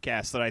earlier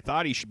podcasts that I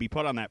thought he should be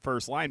put on that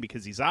first line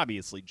because he's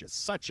obviously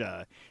just such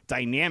a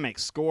dynamic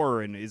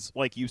scorer and is,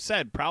 like you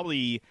said,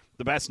 probably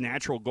the best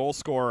natural goal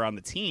scorer on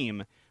the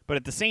team. But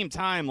at the same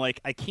time,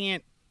 I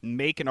can't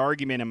make an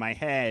argument in my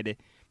head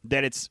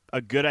that it's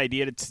a good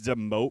idea to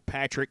demote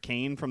Patrick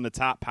Kane from the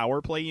top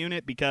power play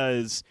unit,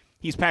 because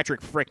he's Patrick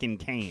frickin'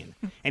 Kane,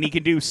 and he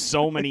can do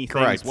so many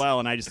things well.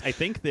 And I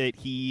think that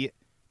he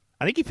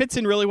fits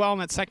in really well in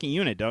that second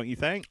unit, don't you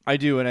think? I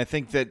do, and I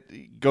think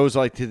that goes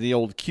to the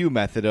old Q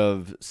method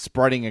of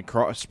spreading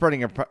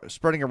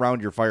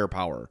around your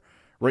firepower,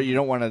 right? You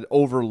don't want to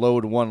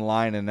overload one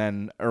line and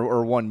then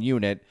or one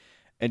unit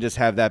and just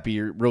have that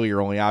be really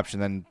your only option.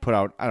 Then put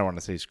out, I don't want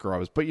to say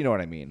scrubs, but you know what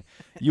I mean.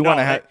 You want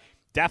to have.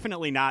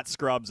 Definitely not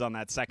scrubs on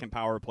that second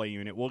power play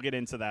unit. We'll get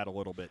into that a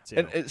little bit,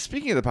 too. And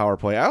speaking of the power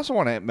play, I also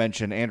want to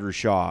mention Andrew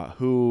Shaw,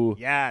 who,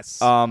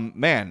 yes,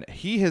 man,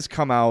 he has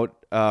come out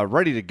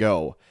ready to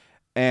go.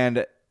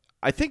 And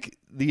I think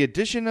the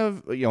addition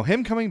of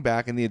him coming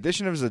back and the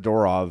addition of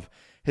Zadorov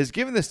has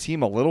given this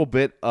team a little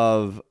bit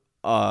of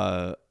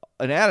an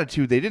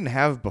attitude they didn't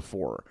have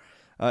before.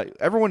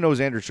 Everyone knows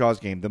Andrew Shaw's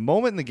game. The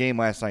moment in the game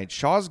last night,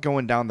 Shaw's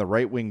going down the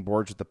right wing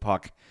boards with the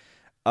puck.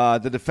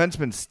 The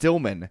defenseman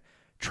Stillman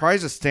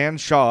tries to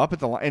stand Shaw up at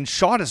the line, and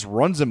Shaw just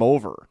runs him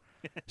over.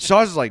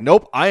 Shaw's just like,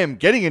 nope, I am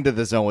getting into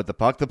the zone with the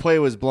puck. The play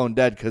was blown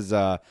dead because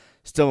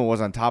Stillman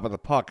was on top of the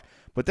puck.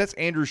 But that's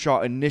Andrew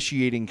Shaw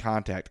initiating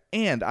contact.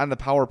 And on the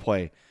power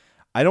play,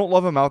 I don't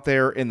love him out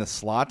there in the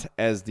slot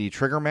as the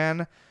trigger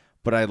man,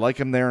 but I like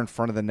him there in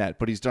front of the net.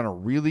 But he's done a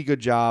really good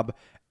job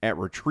at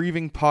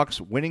retrieving pucks,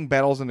 winning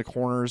battles in the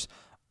corners.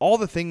 All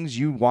the things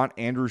you want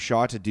Andrew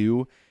Shaw to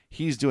do,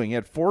 he's doing. He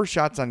had 4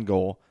 shots on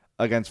goal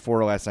against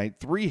Florida last night,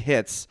 3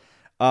 hits.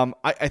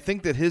 I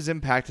think that his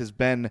impact has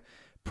been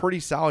pretty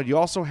solid. You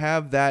also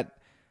have that,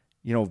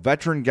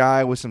 veteran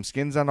guy with some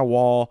skins on the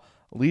wall,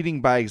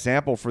 leading by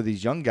example for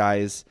these young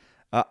guys.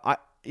 I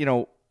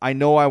know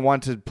I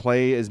want to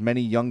play as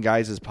many young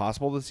guys as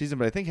possible this season,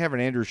 but I think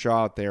having Andrew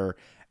Shaw out there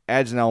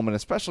adds an element,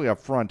 especially up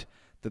front,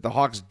 that the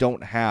Hawks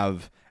don't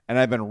have, and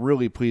I've been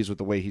really pleased with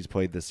the way he's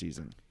played this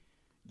season.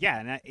 Yeah,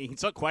 and he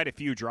took quite a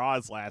few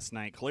draws last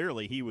night.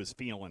 Clearly, he was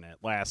feeling it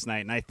last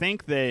night. And I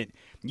think that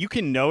you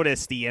can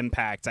notice the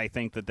impact, I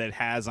think, that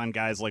has on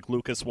guys like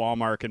Lucas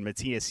Wallmark and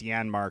Matthias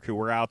Janmark, who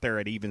were out there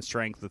at even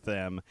strength with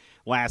him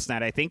last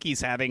night. I think he's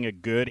having a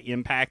good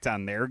impact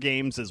on their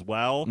games as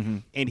well. Mm-hmm.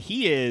 And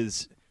he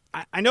is...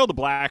 I know the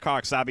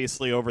Blackhawks,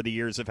 obviously, over the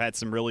years have had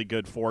some really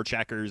good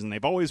forecheckers, and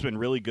they've always been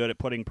really good at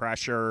putting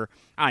pressure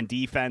on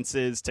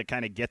defenses to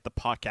kind of get the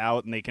puck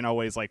out, and they can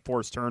always, like,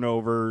 force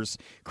turnovers,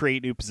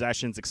 create new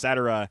possessions,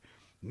 etc.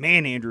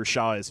 Man, Andrew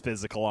Shaw is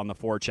physical on the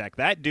forecheck.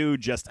 That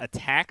dude just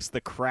attacks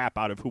the crap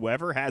out of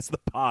whoever has the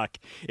puck.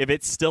 If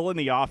it's still in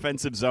the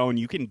offensive zone,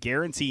 you can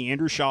guarantee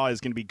Andrew Shaw is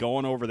going to be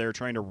going over there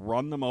trying to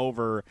run them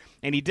over.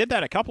 And he did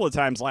that a couple of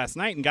times last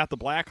night and got the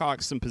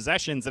Blackhawks some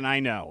possessions. And I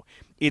know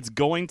it's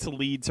going to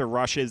lead to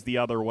rushes the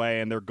other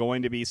way, and there are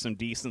going to be some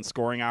decent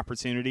scoring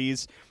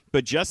opportunities.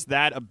 But just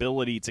that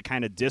ability to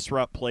kind of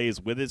disrupt plays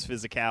with his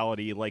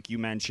physicality, like you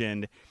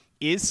mentioned,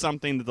 is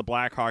something that the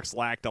Blackhawks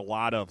lacked a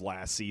lot of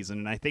last season.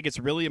 And I think it's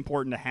really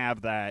important to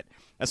have that,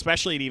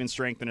 especially at even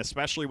strength, and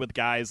especially with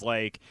guys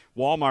like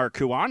Wallmark,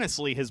 who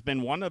honestly has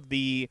been one of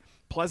the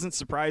pleasant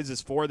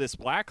surprises for this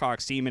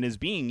Blackhawks team and is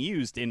being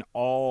used in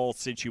all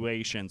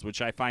situations,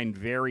 which I find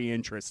very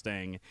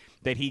interesting,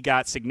 that he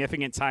got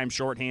significant time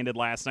shorthanded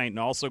last night and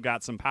also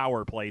got some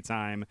power play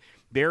time.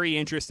 Very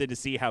interested to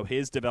see how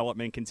his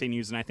development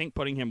continues, and I think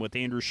putting him with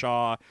Andrew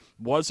Shaw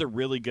was a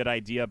really good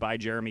idea by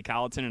Jeremy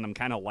Colleton, and I'm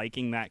kind of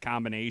liking that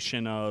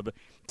combination of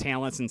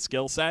talents and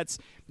skill sets.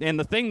 And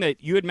the thing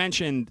that you had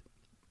mentioned,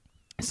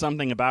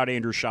 something about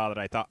Andrew Shaw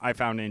that I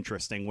found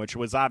interesting, which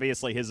was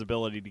obviously his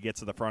ability to get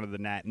to the front of the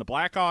net. And the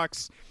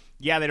Blackhawks,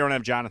 yeah, they don't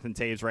have Jonathan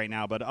Toews right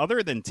now, but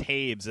other than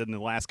Toews in the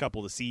last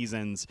couple of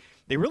seasons,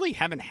 they really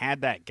haven't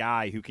had that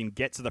guy who can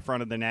get to the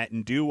front of the net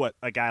and do what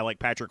a guy like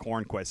Patrick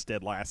Hornquist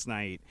did last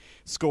night,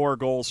 score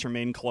goals from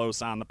in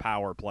close on the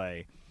power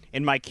play.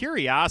 And my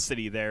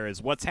curiosity there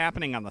is what's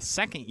happening on the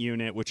second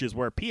unit, which is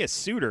where Pius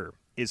Suter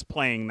is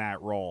playing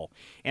that role.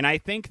 And I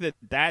think that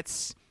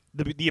that's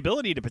the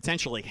ability to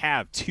potentially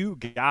have two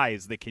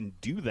guys that can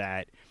do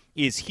that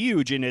is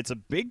huge, and it's a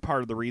big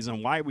part of the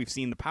reason why we've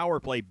seen the power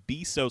play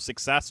be so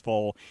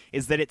successful,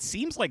 is that it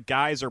seems like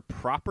guys are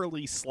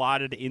properly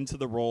slotted into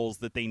the roles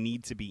that they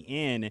need to be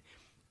in,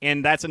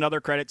 and that's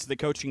another credit to the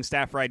coaching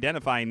staff for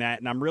identifying that.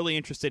 And I'm really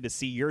interested to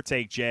see your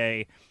take,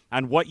 Jay,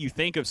 on what you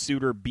think of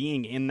Suter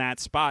being in that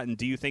spot, and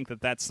do you think that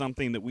that's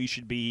something that we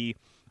should be,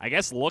 I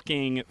guess,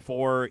 looking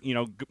for,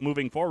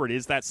 moving forward?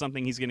 Is that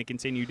something he's going to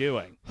continue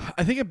doing?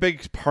 I think a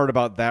big part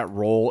about that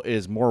role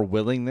is more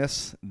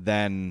willingness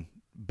than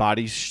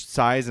body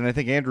size, and I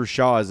think Andrew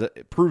Shaw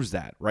proves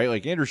that, right?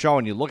 Like, Andrew Shaw,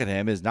 when you look at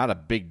him, is not a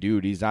big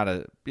dude. He's not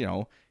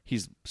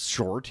he's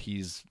short.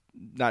 He's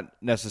not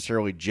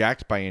necessarily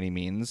jacked by any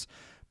means,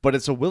 but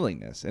it's a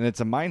willingness and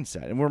it's a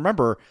mindset. And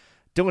remember,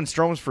 Dylan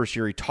Strome's first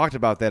year, he talked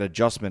about that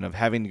adjustment of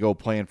having to go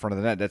play in front of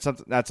the net. That's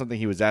not something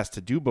he was asked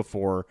to do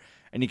before,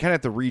 and you kind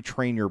of have to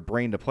retrain your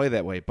brain to play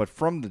that way. But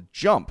from the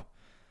jump,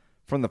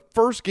 from the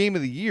first game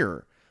of the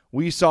year,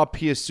 we saw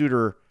Pius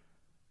Suter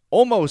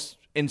almost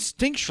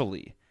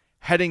instinctually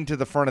heading to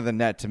the front of the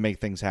net to make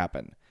things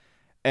happen.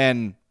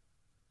 And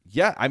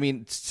yeah, I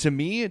mean, to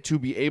me, to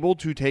be able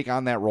to take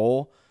on that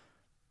role,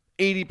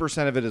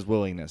 80% of it is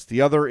willingness.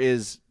 The other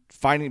is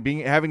having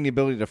the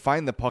ability to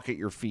find the puck at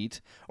your feet,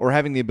 or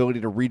having the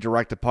ability to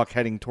redirect a puck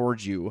heading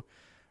towards you,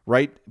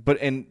 right?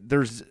 And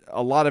there's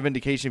a lot of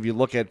indication, if you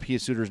look at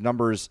Pius Suter's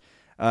numbers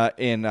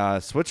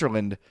in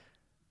Switzerland,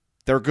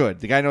 they're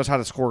good. The guy knows how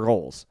to score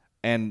goals.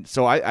 And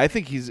so I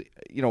think he's,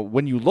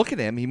 when you look at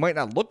him, he might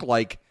not look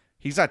like,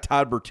 he's not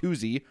Todd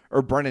Bertuzzi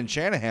or Brendan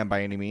Shanahan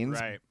by any means,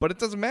 right, but it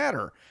doesn't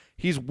matter.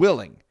 He's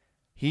willing.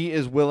 He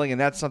is willing, and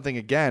that's something,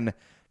 again,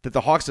 that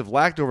the Hawks have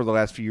lacked over the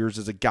last few years,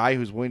 is a guy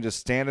who's willing to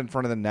stand in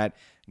front of the net,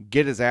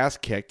 get his ass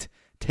kicked,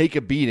 take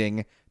a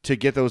beating to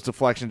get those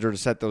deflections or to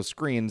set those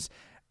screens,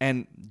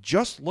 and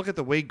just look at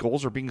the way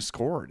goals are being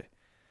scored.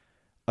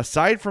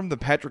 Aside from the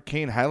Patrick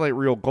Kane highlight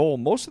reel goal,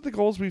 most of the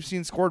goals we've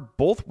seen scored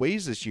both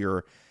ways this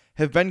year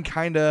have been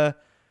kind of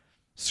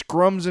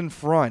scrums in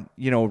front,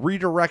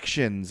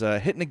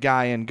 redirections, hitting a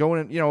guy and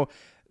going,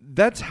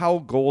 that's how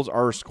goals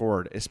are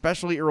scored,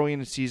 especially early in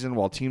the season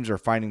while teams are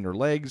finding their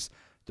legs,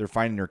 they're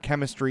finding their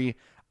chemistry.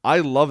 I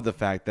love the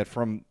fact that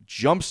from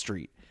Jump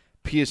Street,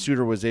 Pius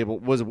Suter was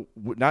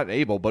not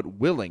able, but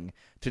willing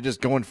to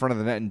just go in front of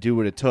the net and do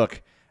what it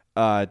took,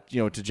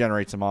 to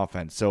generate some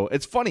offense. So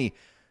it's funny,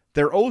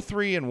 they're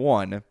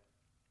 0-3-1,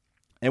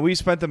 and we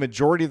spent the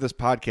majority of this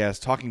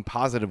podcast talking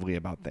positively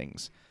about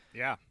things.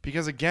 Yeah.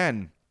 Because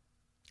again,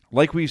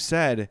 like we've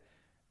said,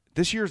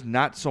 this year's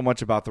not so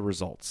much about the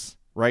results,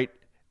 right?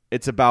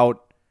 It's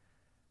about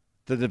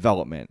the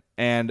development.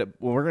 And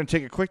we're going to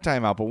take a quick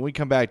time out, but when we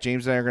come back,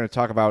 James and I are going to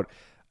talk about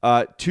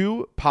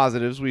two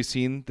positives we've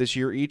seen this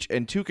year each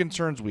and two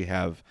concerns we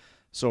have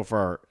so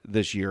far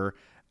this year.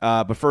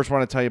 But first, I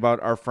want to tell you about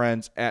our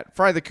friends at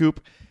Fry the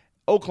Coop,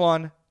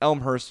 Oaklawn,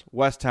 Elmhurst,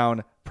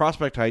 Westtown,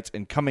 Prospect Heights,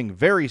 and coming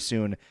very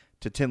soon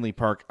to Tinley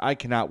Park. I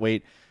cannot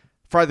wait.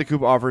 Fry the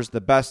Coop offers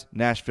the best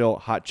Nashville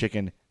hot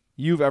chicken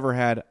you've ever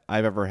had,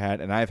 I've ever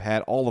had, and I've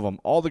had all of them.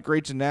 All the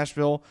greats in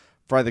Nashville,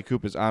 Fry the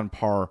Coop is on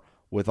par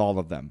with all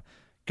of them.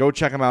 Go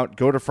check them out.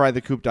 Go to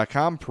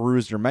frythecoop.com,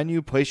 peruse their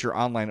menu, place your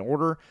online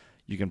order.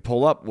 You can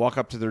pull up, walk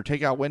up to their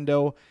takeout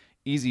window.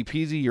 Easy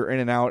peasy, you're in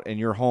and out, and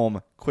you're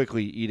home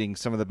quickly eating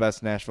some of the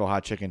best Nashville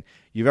hot chicken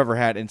you've ever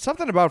had. And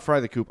something about Fry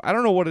the Coop, I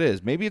don't know what it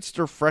is. Maybe it's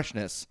their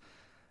freshness.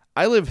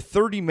 I live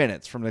 30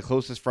 minutes from the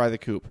closest Fry the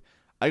Coop.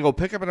 I go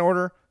pick up an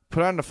order,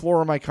 put it on the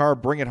floor of my car,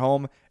 bring it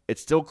home.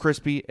 It's still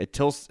crispy. It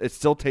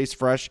still tastes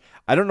fresh.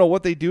 I don't know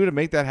what they do to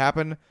make that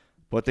happen,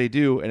 but they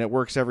do, and it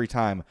works every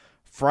time.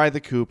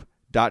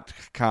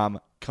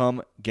 Frythecoop.com.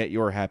 Come get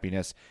your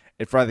happiness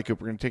at Fry the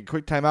Coop. We're going to take a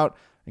quick time out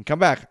and come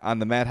back on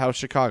the Madhouse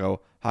Chicago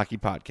Hockey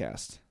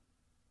Podcast.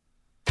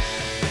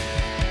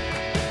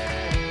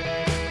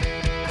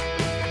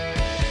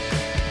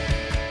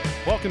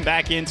 Welcome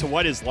back into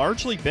what has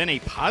largely been a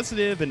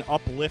positive and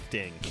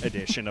uplifting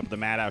edition of the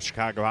Madhouse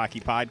Chicago Hockey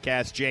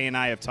Podcast. Jay and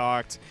I have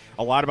talked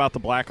a lot about the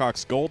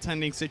Blackhawks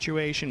goaltending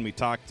situation. We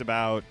talked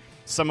about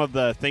some of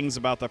the things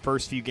about the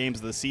first few games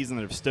of the season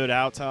that have stood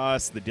out to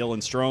us, the Dylan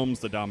Stromes,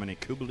 the Dominic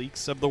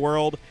Kubaliks of the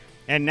world.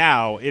 And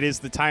now it is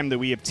the time that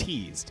we have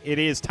teased. It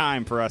is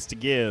time for us to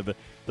give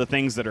the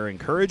things that are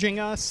encouraging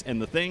us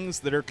and the things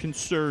that are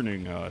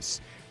concerning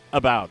us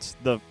about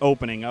the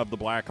opening of the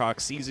Blackhawks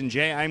season.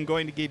 Jay, I'm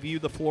going to give you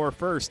the floor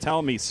first.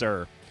 Tell me,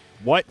 sir,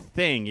 what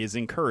thing is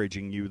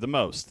encouraging you the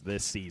most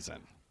this season?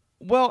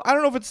 Well, I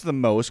don't know if it's the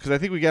most, because I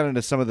think we got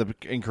into some of the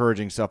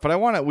encouraging stuff,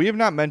 but we have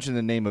not mentioned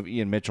the name of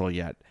Ian Mitchell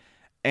yet.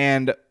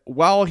 And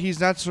while he's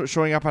not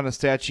showing up on the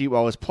stat sheet,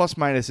 while his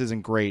plus-minus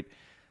isn't great,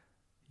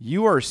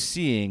 you are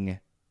seeing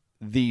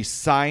the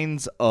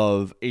signs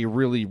of a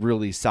really,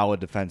 really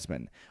solid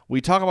defenseman. We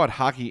talk about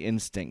hockey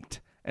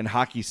instinct and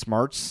hockey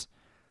smarts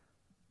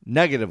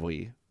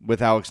negatively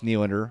with Alex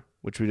Nylander,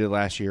 which we did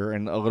last year,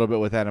 and a little bit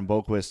with Adam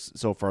Boqvist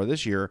so far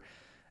this year.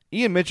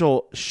 Ian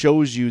Mitchell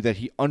shows you that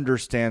he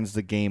understands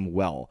the game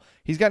well.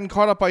 He's gotten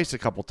caught up ice a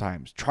couple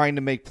times, trying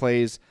to make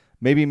plays,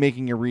 maybe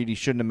making a read he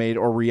shouldn't have made,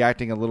 or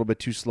reacting a little bit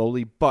too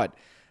slowly, but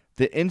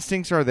the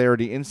instincts are there,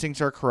 the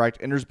instincts are correct,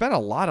 and there's been a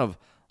lot of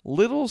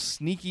little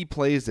sneaky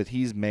plays that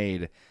he's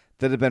made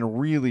that have been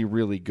really,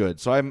 really good.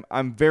 So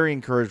I'm very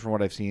encouraged from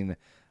what I've seen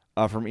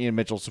from Ian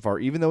Mitchell so far.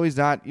 Even though he's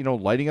not,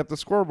 lighting up the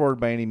scoreboard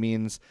by any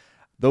means,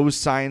 those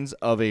signs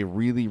of a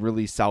really,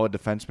 really solid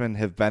defenseman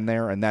have been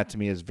there, and that to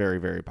me is very,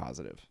 very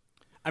positive.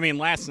 I mean,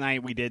 last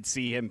night we did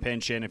see him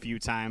pinch in a few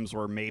times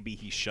where maybe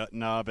he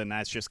shouldn't have, and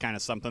that's just kind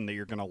of something that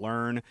you're going to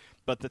learn.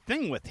 But the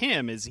thing with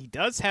him is he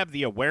does have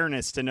the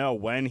awareness to know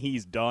when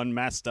he's done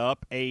messed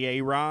up,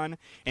 Ron,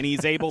 and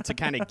he's able to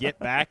kind of get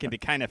back and to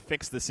kind of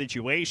fix the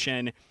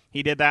situation.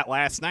 He did that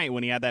last night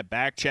when he had that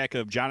back check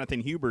of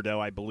Jonathan Huberdeau,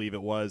 I believe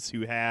it was,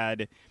 who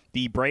had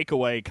the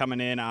breakaway coming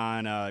in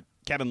on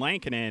Kevin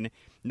Lankinen.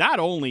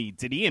 Not only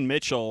did Ian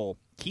Mitchell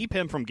keep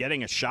him from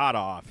getting a shot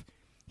off,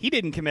 he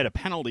didn't commit a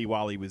penalty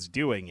while he was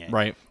doing it.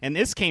 Right. And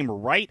this came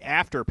right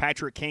after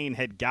Patrick Kane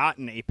had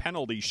gotten a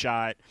penalty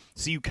shot.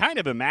 So you kind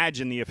of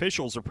imagine the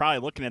officials are probably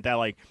looking at that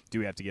like, do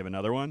we have to give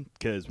another one?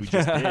 Because we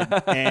just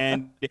did.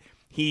 And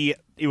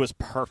it was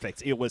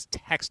perfect. It was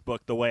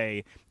textbook the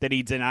way that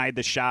he denied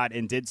the shot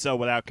and did so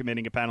without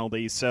committing a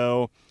penalty.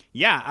 So,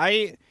 yeah,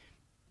 I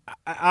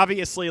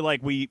obviously,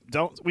 like, we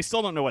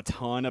still don't know a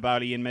ton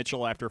about Ian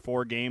Mitchell after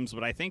 4 games,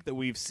 but I think that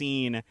we've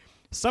seen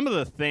some of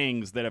the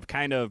things that have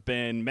kind of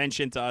been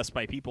mentioned to us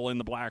by people in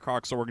the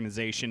Blackhawks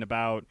organization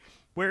about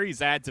where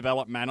he's at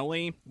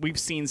developmentally. We've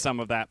seen some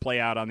of that play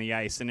out on the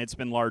ice, and it's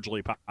been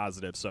largely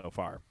positive so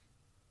far.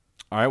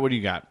 All right, what do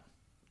you got?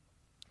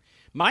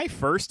 My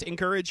first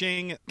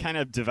encouraging kind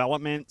of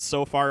development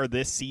so far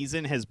this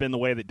season has been the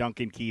way that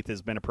Duncan Keith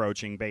has been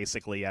approaching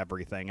basically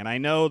everything. And I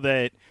know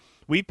that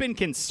we've been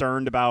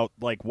concerned about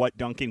like what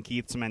Duncan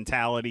Keith's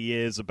mentality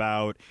is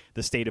about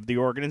the state of the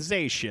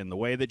organization, the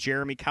way that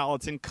Jeremy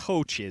Colleton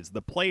coaches,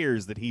 the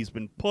players that he's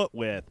been put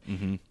with.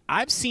 Mm-hmm.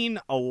 I've seen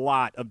a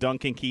lot of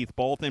Duncan Keith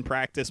both in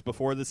practice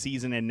before the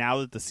season and now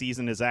that the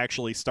season has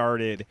actually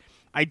started.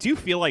 I do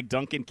feel like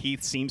Duncan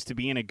Keith seems to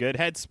be in a good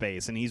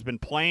headspace, and he's been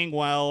playing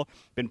well,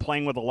 been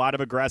playing with a lot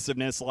of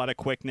aggressiveness, a lot of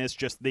quickness,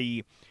 just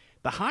the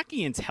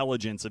hockey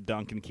intelligence of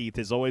Duncan Keith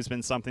has always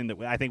been something that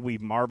I think we've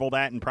marveled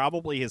at and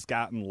probably has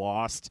gotten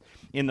lost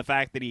in the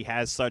fact that he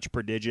has such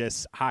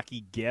prodigious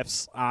hockey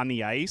gifts on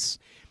the ice.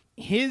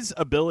 His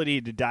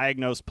ability to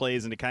diagnose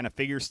plays and to kind of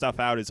figure stuff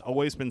out has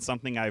always been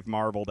something I've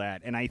marveled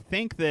at. And I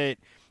think that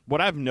what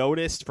I've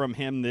noticed from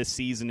him this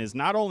season is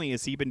not only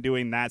has he been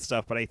doing that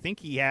stuff, but I think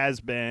he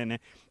has been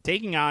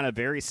taking on a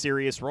very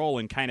serious role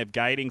in kind of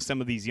guiding some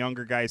of these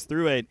younger guys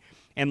through it.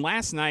 And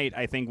last night,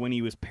 I think when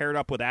he was paired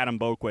up with Adam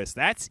Boqvist,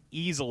 that's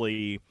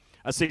easily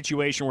a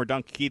situation where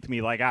Duncan Keith can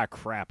be like,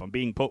 crap, I'm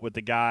being put with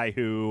the guy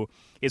who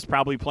is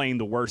probably playing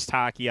the worst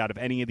hockey out of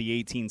any of the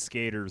 18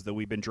 skaters that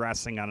we've been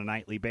dressing on a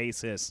nightly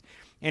basis.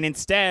 And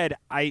instead,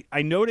 I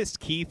noticed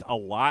Keith a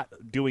lot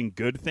doing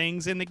good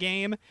things in the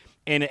game.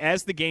 And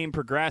as the game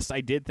progressed,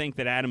 I did think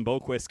that Adam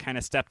Boqvist kind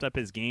of stepped up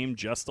his game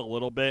just a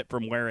little bit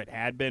from where it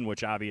had been,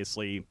 which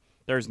obviously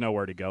there's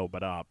nowhere to go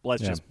but up.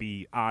 Let's just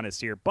be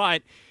honest here.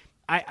 But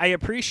I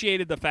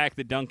appreciated the fact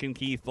that Duncan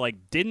Keith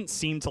didn't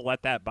seem to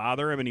let that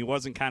bother him, and he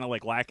wasn't kind of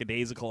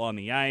lackadaisical on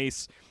the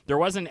ice. There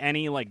wasn't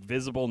any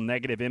visible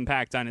negative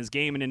impact on his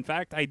game, and in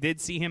fact, I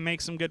did see him make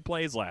some good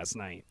plays last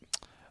night.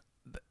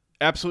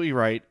 Absolutely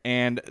right,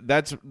 and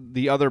that's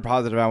the other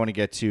positive I want to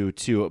get to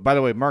too. By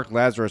the way, Mark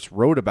Lazarus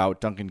wrote about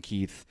Duncan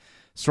Keith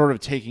sort of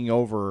taking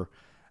over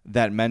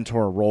that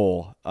mentor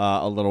role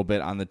a little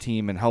bit on the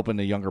team and helping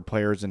the younger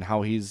players, and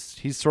how he's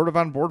sort of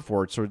on board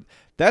for it. So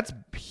that's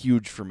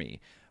huge for me.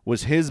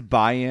 Was his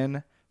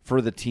buy-in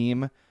for the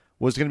team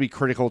was going to be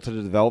critical to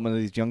the development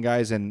of these young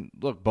guys. And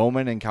look,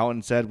 Bowman and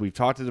Cowton said, we've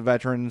talked to the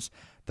veterans,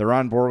 they're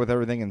on board with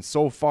everything, and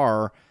so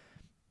far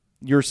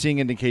you're seeing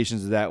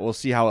indications of that. We'll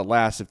see how it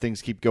lasts if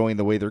things keep going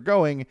the way they're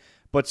going,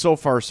 but so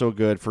far so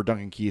good for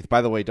Duncan Keith.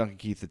 By the way, Duncan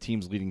Keith, the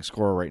team's leading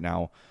scorer right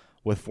now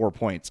with 4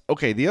 points.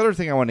 Okay, the other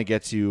thing I want to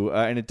get to,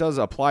 and it does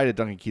apply to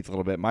Duncan Keith a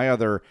little bit, my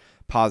other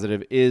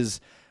positive is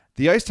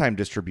the ice time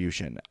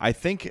distribution. I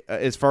think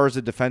as far as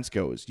the defense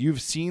goes,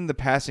 you've seen the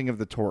passing of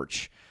the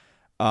torch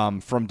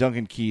from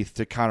Duncan Keith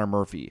to Connor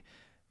Murphy.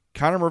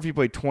 Connor Murphy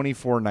played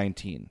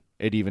 24-19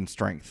 at even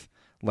strength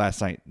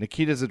last night.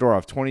 Nikita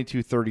Zadorov,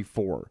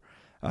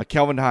 22-34.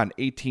 Calvin Hahn,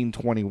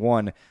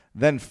 18-21.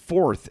 Then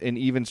fourth in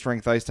even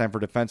strength ice time for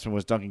defenseman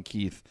was Duncan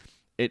Keith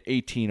at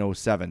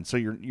 18-07. So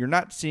you're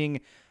not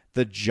seeing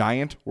the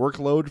giant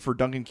workload for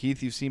Duncan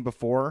Keith you've seen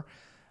before.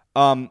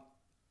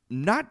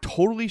 Not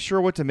totally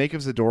sure what to make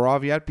of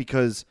Zadorov yet,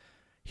 because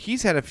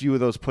he's had a few of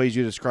those plays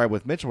you described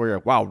with Mitchell where you're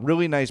like, wow,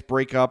 really nice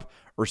breakup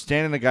or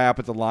standing the guy up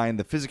at the line.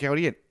 The physicality,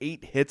 he had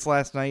 8 hits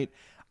last night.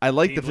 I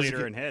like the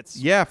leader in hits.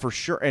 Yeah, for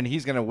sure. And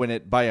he's going to win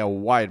it by a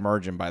wide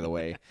margin, by the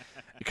way,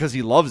 because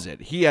he loves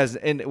it. He has,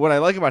 and what I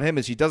like about him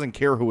is he doesn't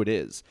care who it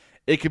is.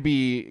 It could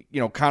be,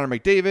 Connor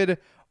McDavid,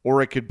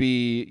 or it could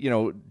be,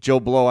 Joe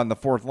Blow on the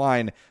fourth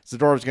line.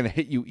 Zadorov's going to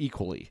hit you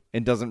equally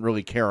and doesn't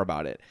really care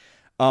about it.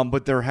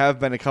 But there have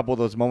been a couple of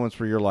those moments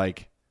where you're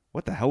like,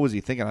 what the hell was he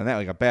thinking on that?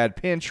 Like a bad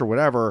pinch or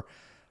whatever.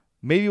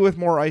 Maybe with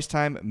more ice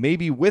time,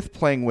 maybe with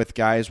playing with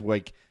guys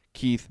like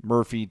Keith,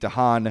 Murphy,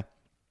 DeHaan,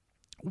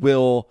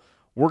 will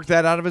work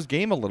that out of his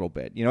game a little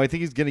bit. I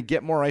think he's going to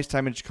get more ice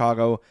time in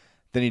Chicago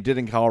than he did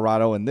in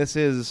Colorado. And this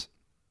is,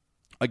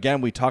 again,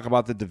 we talk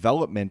about the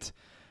development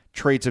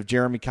traits of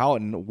Jeremy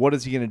Colliton. What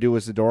is he going to do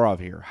with Zadorov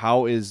here?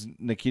 How is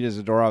Nikita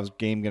Zadorov's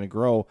game going to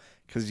grow?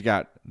 Because he's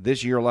got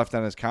this year left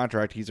on his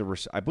contract. He's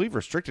I believe,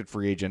 restricted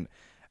free agent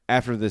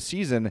after this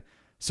season.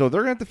 So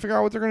they're going to have to figure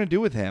out what they're going to do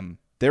with him.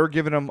 They were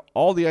giving him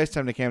all the ice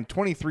time they can,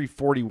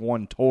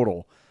 23-41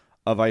 total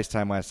of ice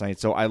time last night.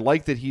 So I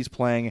like that he's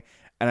playing,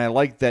 and I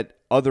like that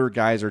other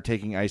guys are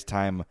taking ice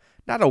time,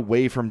 not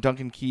away from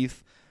Duncan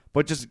Keith,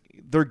 but just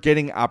they're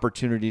getting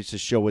opportunities to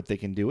show what they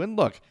can do. And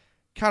look,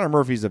 Connor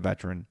Murphy's a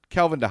veteran.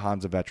 Calvin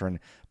DeHaan's a veteran.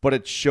 But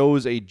it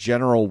shows a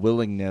general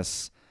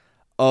willingness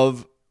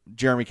of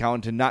Jeremy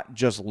Colliton to not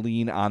just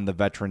lean on the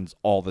veterans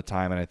all the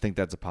time, and I think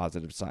that's a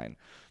positive sign.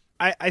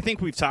 I think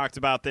we've talked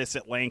about this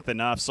at length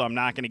enough, so I'm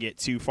not going to get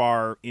too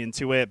far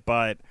into it,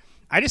 but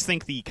I just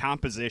think the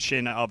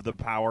composition of the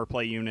power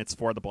play units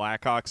for the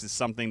Blackhawks is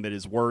something that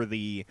is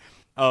worthy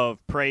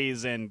of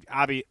praise, and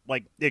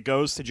it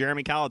goes to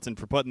Jeremy Colliton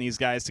for putting these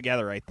guys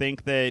together. I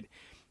think that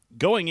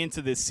going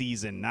into this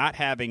season, not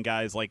having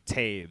guys like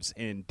Taves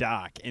and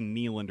Doc and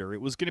Nylander, it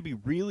was going to be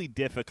really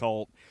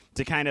difficult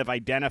to kind of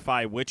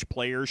identify which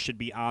players should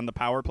be on the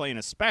power play, and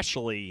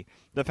especially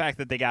the fact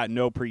that they got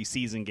no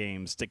preseason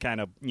games to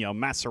kind of,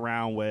 mess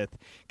around with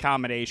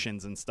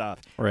combinations and stuff.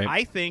 Right.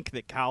 I think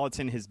that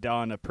Colliton has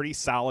done a pretty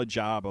solid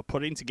job of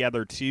putting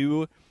together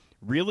two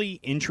really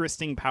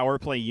interesting power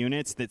play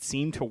units that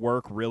seem to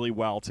work really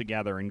well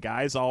together, and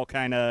guys all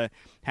kind of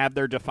have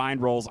their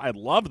defined roles. I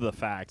love the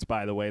fact,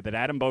 by the way, that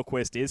Adam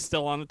Boqvist is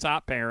still on the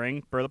top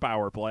pairing for the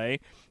power play.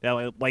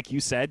 That, like you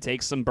said,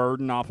 takes some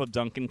burden off of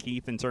Duncan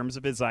Keith in terms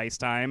of his ice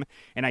time,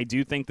 and I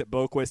do think that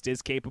Boqvist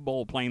is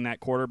capable of playing that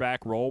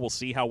quarterback role. We'll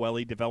see how well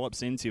he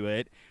develops into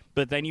it.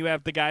 But then you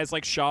have the guys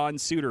like Shaw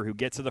and Suter who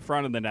get to the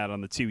front of the net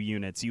on the two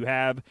units. You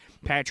have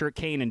Patrick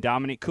Kane and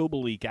Dominic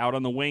Kubalik out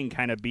on the wing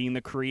kind of being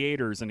the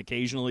creators and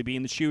occasionally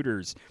being the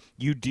shooters.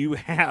 You do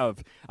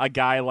have a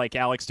guy like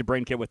Alex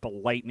DeBrincat with the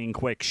lightning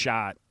quick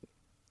shot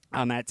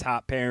on that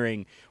top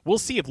pairing. We'll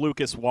see if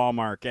Lucas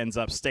Wallmark ends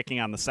up sticking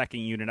on the second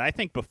unit. I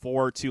think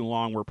before too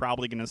long, we're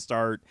probably going to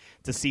start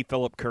to see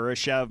Philip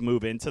Kurashev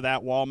move into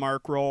that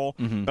Wallmark role.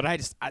 Mm-hmm.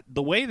 But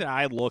the way that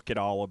I look at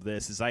all of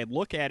this is I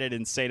look at it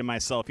and say to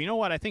myself, you know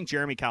what? I think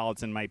Jeremy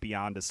Colliton might be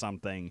onto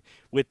something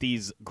with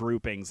these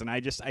groupings. And I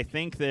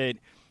think that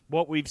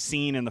what we've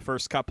seen in the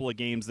first couple of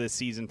games this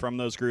season from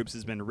those groups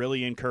has been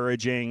really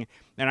encouraging,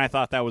 and I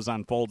thought that was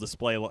on full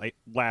display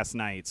last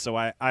night. So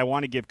I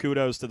want to give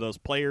kudos to those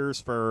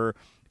players for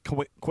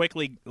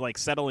quickly like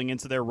settling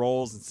into their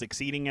roles and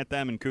succeeding at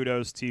them, and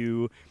kudos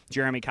to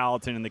Jeremy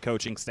Colleton and the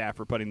coaching staff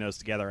for putting those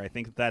together. I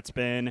think it's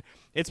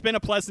been a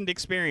pleasant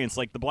experience.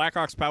 Like, the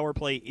Blackhawks power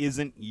play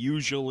isn't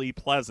usually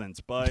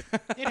pleasant, but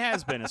it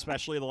has been,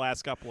 especially the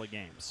last couple of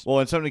games. Well,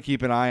 and something to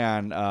keep an eye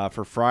on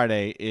for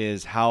Friday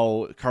is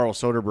how Carl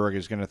Soderberg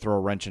is going to throw a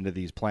wrench into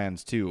these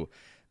plans too.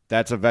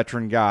 That's a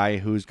veteran guy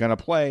who's going to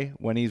play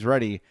when he's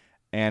ready.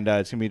 And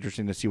it's going to be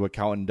interesting to see what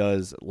Colton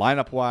does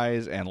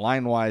lineup-wise and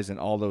line-wise and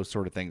all those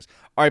sort of things.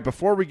 All right,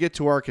 before we get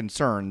to our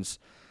concerns,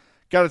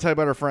 got to tell you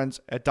about our friends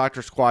at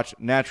Dr. Squatch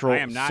Natural Soap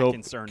Company. I am not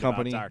concerned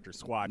about Dr.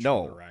 Squatch.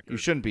 No, for the record. you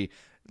shouldn't be.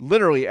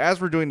 Literally,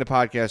 as we're doing the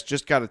podcast,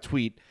 just got a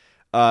tweet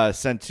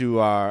sent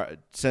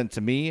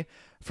to me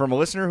from a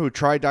listener who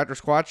tried Dr.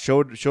 Squatch,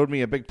 showed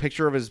me a big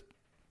picture of his.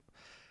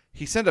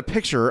 He sent a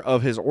picture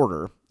of his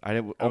order. I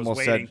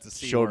almost said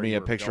showed me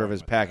a picture of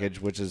his package,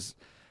 which is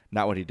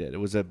not what he did. It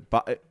was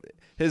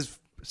his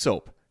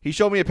soap. He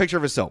showed me a picture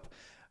of his soap.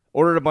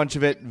 Ordered a bunch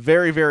of it.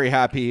 Very, very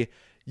happy.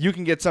 You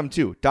can get some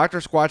too.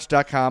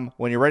 drsquatch.com.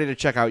 When you're ready to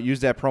check out, use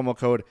that promo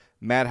code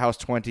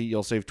MADHOUSE20.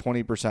 You'll save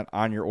 20%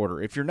 on your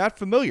order. If you're not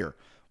familiar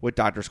with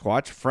Dr.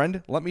 Squatch,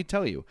 friend, let me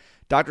tell you.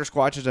 Dr.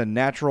 Squatch is a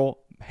natural,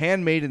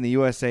 handmade in the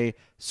USA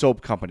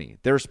soap company.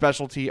 Their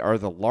specialty are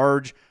the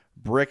large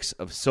bricks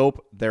of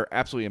soap. They're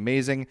absolutely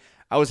amazing.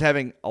 I was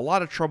having a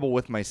lot of trouble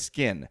with my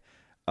skin.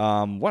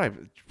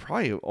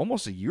 Probably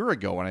almost a year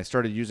ago when I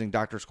started using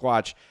Dr.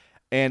 Squatch,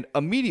 and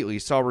immediately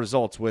saw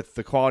results with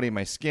the quality of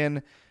my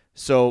skin,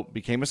 so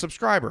became a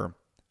subscriber.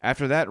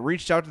 After that,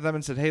 reached out to them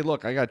and said, hey,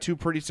 look, I got 2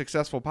 pretty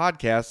successful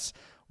podcasts.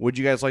 Would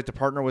you guys like to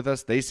partner with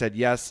us? They said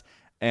yes,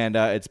 and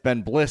it's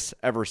been bliss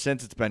ever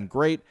since. It's been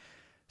great.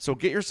 So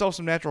get yourself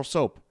some natural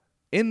soap.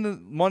 In the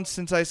months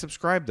since I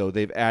subscribed, though,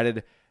 they've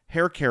added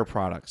hair care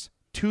products,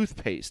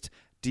 toothpaste,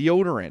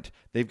 deodorant.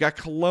 They've got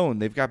cologne.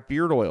 They've got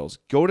beard oils.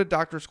 Go to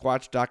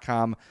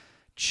drsquatch.com.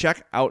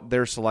 Check out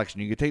their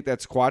selection. You can take that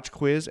Squatch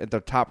quiz at the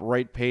top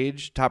right of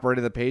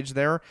the page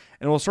there,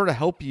 and it will sort of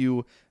help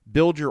you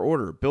build your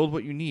order, build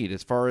what you need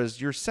as far as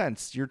your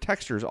scents, your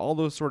textures, all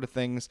those sort of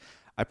things.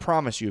 I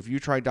promise you, if you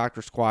try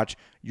Dr. Squatch,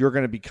 you're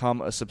going to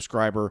become a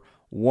subscriber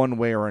one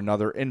way or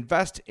another.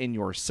 Invest in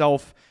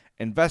yourself.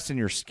 Invest in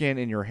your skin,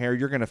 in your hair.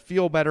 You're going to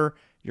feel better.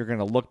 You're going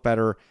to look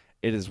better.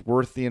 It is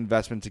worth the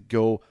investment to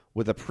go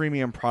with a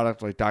premium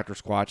product like Dr.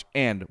 Squatch.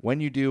 And when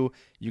you do,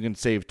 you can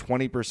save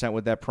 20%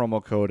 with that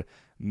promo code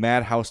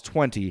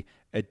MADHOUSE20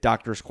 at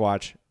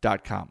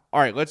drsquatch.com. All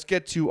right, let's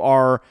get to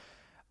our,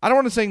 I don't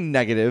want to say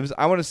negatives,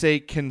 I want to say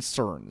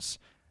concerns.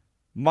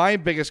 My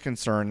biggest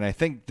concern, and I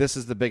think this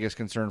is the biggest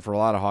concern for a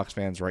lot of Hawks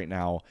fans right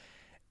now,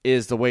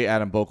 is the way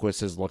Adam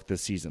Boqvist has looked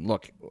this season.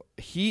 Look,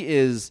 he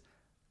is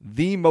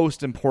the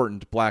most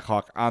important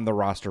Blackhawk on the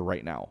roster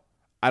right now.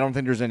 I don't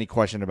think there's any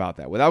question about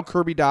that. Without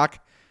Kirby Dach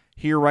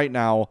here right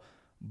now,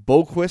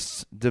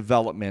 Boqvist's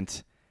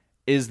development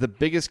is the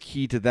biggest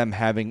key to them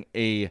having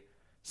a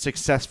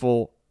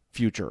successful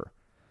future.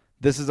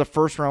 This is a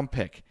first-round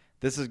pick.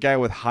 This is a guy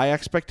with high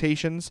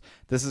expectations.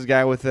 This is a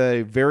guy with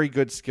a very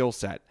good skill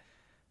set.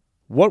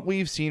 What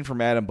we've seen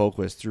from Adam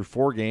Boqvist through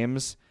 4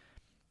 games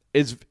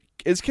is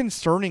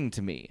concerning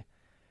to me,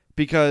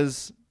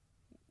 because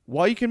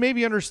while you can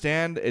maybe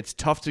understand it's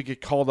tough to get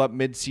called up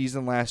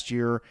mid-season last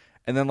year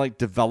and then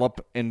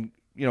develop and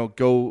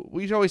go,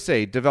 we always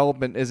say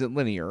development isn't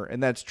linear,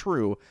 and that's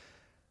true,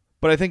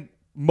 but I think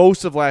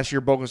most of last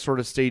year Boqvist sort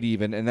of stayed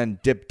even and then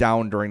dipped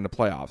down during the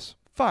playoffs.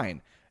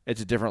 Fine.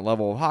 It's a different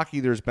level of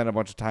hockey. There's been a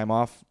bunch of time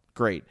off.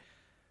 Great.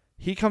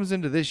 He comes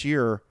into this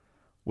year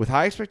with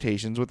high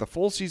expectations, with a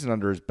full season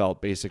under his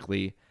belt,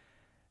 basically,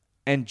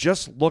 and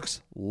just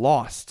looks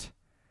lost.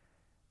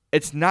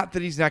 It's not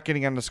that he's not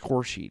getting on the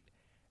score sheet.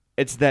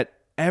 It's that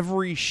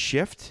every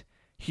shift,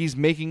 he's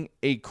making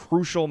a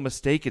crucial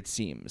mistake, it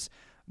seems.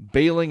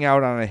 Bailing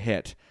out on a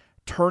hit,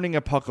 turning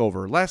a puck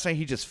over. Last night,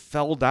 he just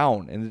fell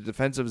down in the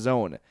defensive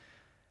zone.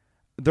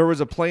 There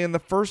was a play in the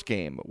first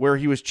game where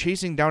he was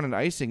chasing down an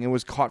icing and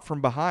was caught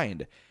from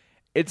behind.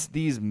 It's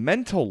these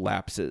mental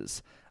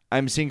lapses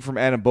I'm seeing from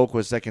Adam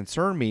Boqvist that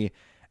concern me,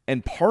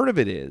 and part of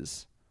it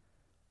is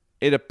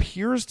it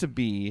appears to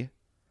be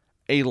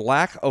a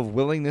lack of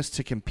willingness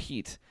to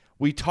compete.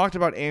 We talked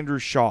about Andrew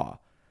Shaw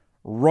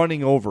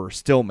running over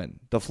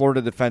Stillman, the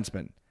Florida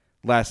defenseman,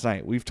 last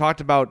night. We've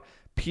talked about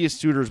Pius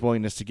Suter's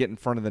willingness to get in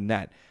front of the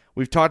net.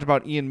 We've talked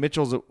about Ian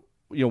Mitchell's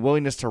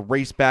willingness to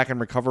race back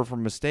and recover from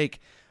a mistake.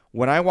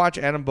 When I watch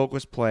Adam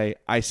Boqvist play,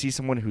 I see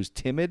someone who's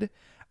timid.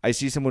 I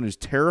see someone who's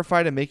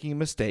terrified of making a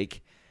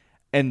mistake.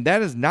 And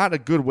that is not a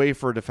good way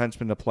for a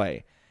defenseman to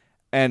play.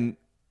 And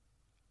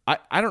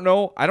I don't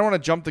know. I don't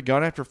want to jump the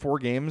gun after 4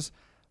 games.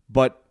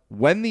 But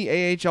when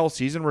the AHL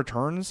season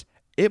returns,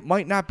 it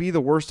might not be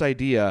the worst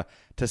idea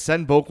to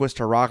send Boqvist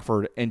to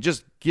Rockford and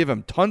just give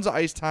him tons of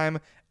ice time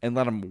and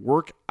let him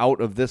work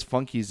out of this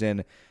funk he's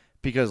in.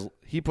 Because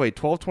he played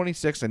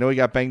 12-26. I know he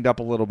got banged up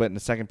a little bit in the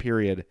second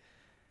period.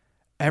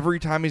 Every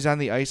time he's on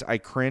the ice, I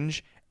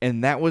cringe,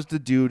 and that was the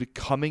dude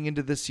coming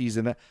into the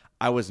season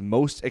I was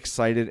most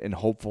excited and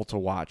hopeful to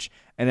watch.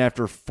 And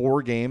after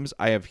 4 games,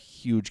 I have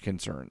huge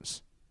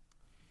concerns.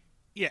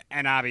 Yeah,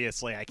 and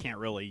obviously I can't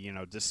really,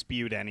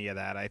 dispute any of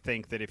that. I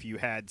think that if you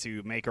had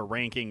to make a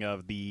ranking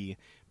of the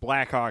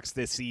Blackhawks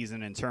this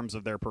season in terms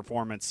of their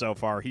performance so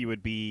far, he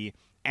would be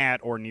at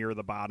or near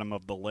the bottom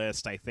of the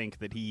list. I think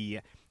that he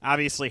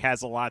obviously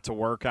has a lot to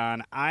work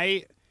on.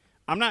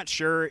 I'm not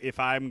sure if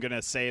I'm going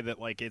to say that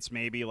like it's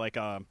maybe like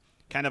a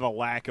kind of a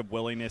lack of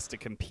willingness to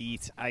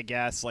compete, I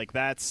guess. Like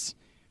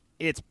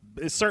it's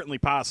certainly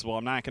possible.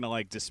 I'm not going to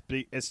like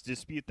dispute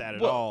that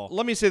at all.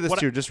 Let me say this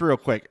too, just real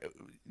quick.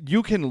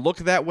 You can look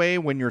that way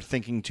when you're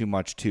thinking too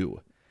much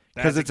too.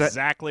 That's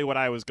exactly what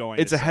I was going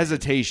to say. It's a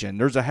hesitation.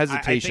 There's a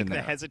hesitation there.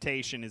 I think the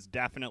hesitation is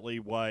definitely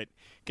what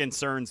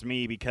concerns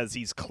me because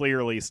he's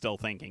clearly still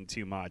thinking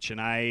too much.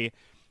 And I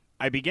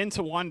begin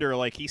to wonder,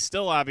 like, he's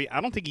still I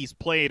don't think he's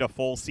played a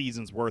full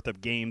season's worth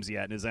of games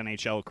yet in his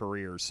NHL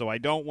career. So I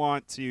don't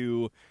want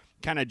to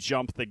kind of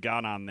jump the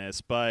gun on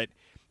this, but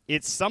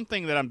it's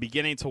something that I'm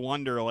beginning to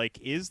wonder, like,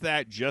 is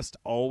that just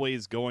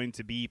always going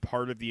to be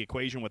part of the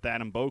equation with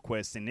Adam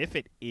Boqvist? And if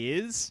it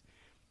is,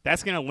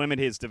 that's going to limit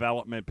his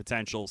development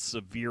potential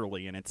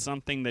severely. And it's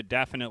something that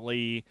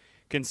definitely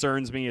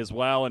concerns me as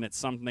well. And it's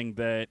something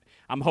that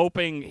I'm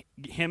hoping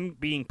him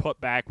being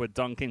put back with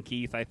Duncan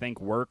Keith, I think,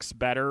 works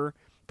better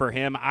for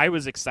him. I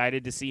was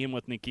excited to see him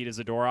with Nikita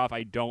Zadorov.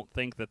 I don't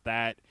think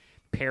that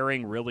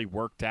pairing really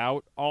worked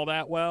out all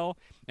that well.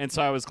 And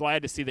so I was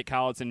glad to see that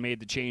Colliton made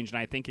the change, and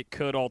I think it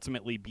could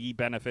ultimately be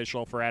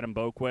beneficial for Adam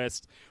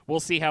Boqvist. We'll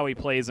see how he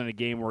plays in a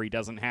game where he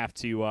doesn't have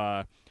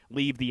to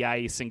leave the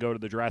ice and go to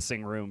the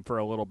dressing room for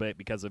a little bit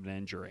because of an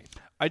injury.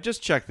 I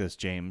just checked this,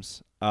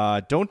 James.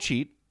 Don't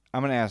cheat.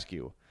 I'm going to ask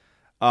you.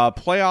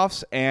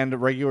 Playoffs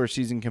and regular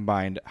season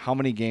combined, how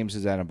many games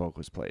has Adam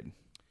Boqvist played?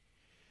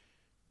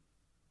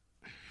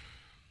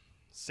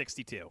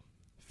 62.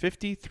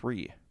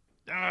 53.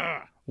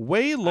 Ugh.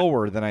 Way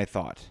lower than I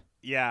thought.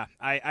 Yeah,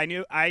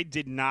 I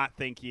did not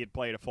think he had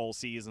played a full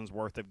season's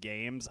worth of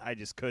games. I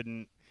just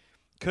couldn't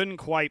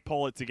quite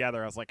pull it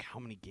together. I was like, how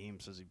many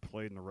games has he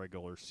played in the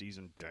regular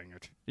season? Dang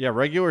it. Yeah,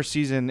 regular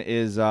season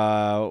is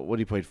what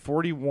he played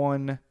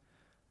 41.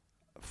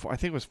 I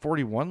think it was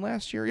 41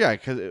 last year. Yeah,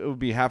 because it would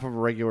be half of a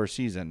regular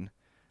season.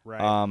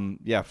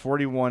 Right.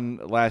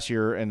 41 last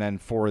year and then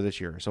 4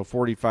 this year. So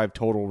 45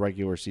 total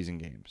regular season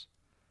games.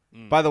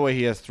 By the way,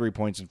 he has 3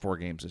 points in 4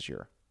 games this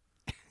year.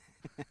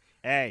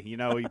 Hey, you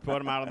put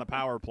him out on the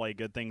power play,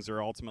 good things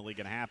are ultimately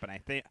going to happen.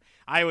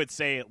 I would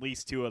say at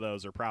least 2 of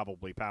those are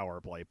probably power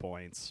play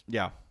points.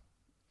 Yeah.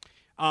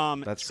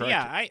 That's correct.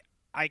 Yeah,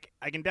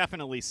 I can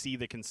definitely see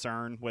the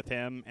concern with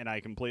him, and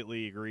I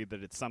completely agree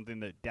that it's something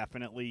that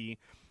definitely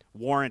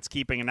warrants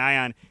keeping an eye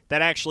on.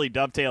 That actually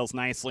dovetails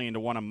nicely into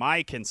one of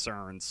my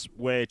concerns,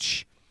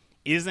 which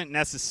isn't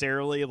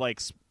necessarily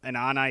like an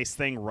on-ice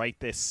thing right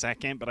this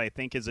second, but I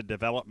think is a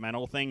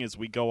developmental thing as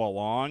we go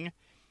along.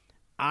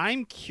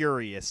 I'm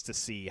curious to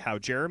see how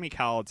Jeremy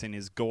Colliton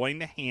is going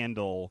to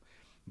handle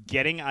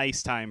getting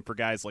ice time for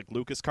guys like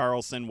Lucas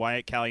Carlson,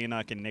 Wyatt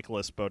Kalynuk, and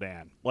Nicholas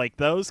Beaudin. Like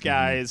those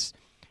guys,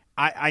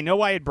 I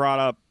know I had brought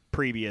up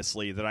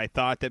previously that I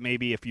thought that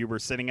maybe if you were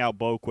sitting out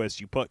Boqvist,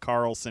 you put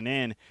Carlson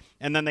in,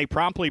 and then they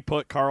promptly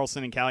put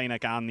Carlson and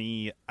Kalynuk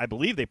on I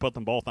believe they put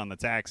them both on the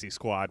taxi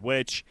squad,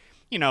 which,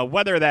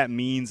 whether that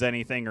means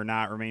anything or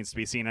not remains to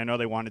be seen. I know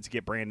they wanted to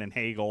get Brandon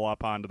Hagel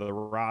up onto the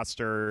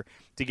roster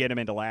to get him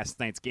into last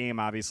night's game.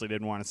 Obviously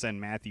didn't want to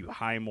send Matthew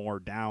Highmore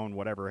down,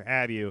 whatever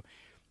have you.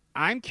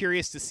 I'm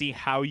curious to see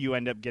how you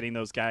end up getting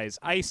those guys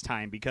ice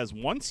time, because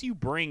once you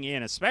bring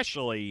in,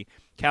 especially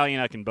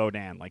Kalynuk and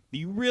Beaudin, like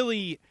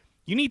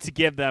you need to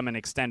give them an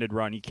extended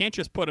run. You can't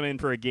just put them in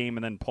for a game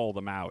and then pull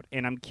them out.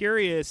 And I'm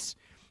curious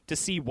to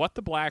see what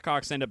the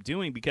Blackhawks end up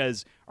doing,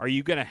 because are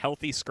you going to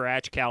healthy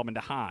scratch Calvin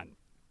DeHaan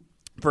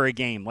for a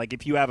game? Like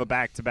if you have a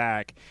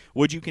back-to-back,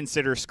 would you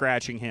consider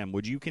scratching him?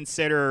 Would you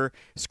consider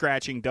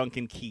scratching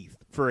Duncan Keith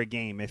for a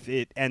game if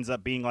it ends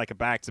up being like a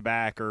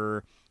back-to-back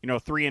or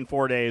 3 and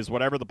 4 days,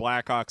 whatever the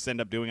Blackhawks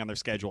end up doing on their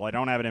schedule? I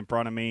don't have it in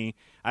front of me.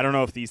 I don't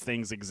know if these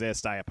things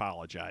exist. I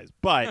apologize.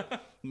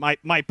 But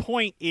my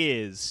point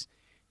is,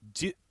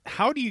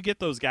 how do you get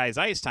those guys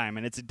ice time?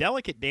 And it's a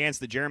delicate dance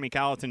that Jeremy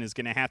Colliton is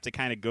going to have to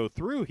kind of go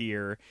through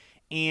here.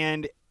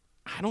 And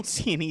I don't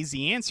see an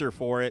easy answer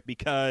for it,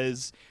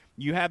 because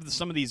you have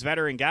some of these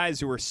veteran guys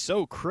who are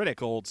so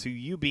critical to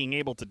you being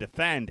able to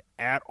defend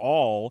at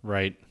all.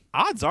 Right.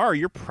 Odds are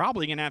you're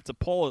probably going to have to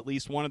pull at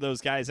least one of those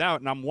guys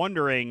out. And I'm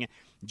wondering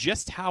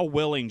just how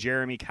willing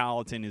Jeremy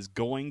Colliton is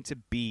going to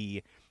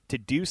be to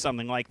do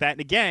something like that.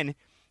 And again,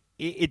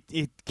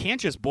 it can't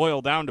just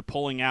boil down to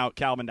pulling out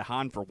Calvin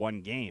DeHaan for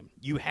one game.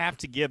 You have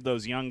to give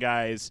those young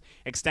guys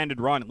extended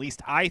run, at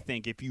least I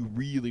think, if you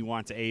really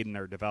want to aid in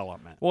their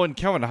development. Well, and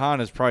Calvin DeHaan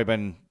has probably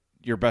been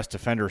your best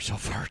defender so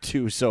far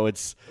too, so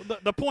it's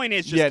the point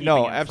is just keeping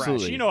him absolutely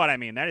fresh. You know what I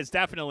mean? That is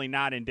definitely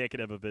not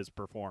indicative of his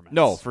performance.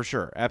 No, for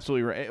sure,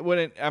 absolutely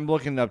right. I'm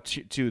looking up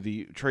to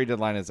the trade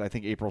deadline is I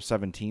think April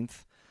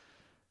 17th,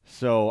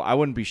 so I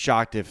wouldn't be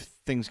shocked if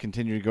things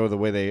continue to go the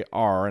way they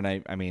are, and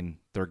I mean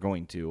they're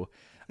going to,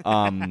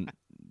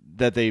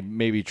 that they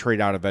maybe trade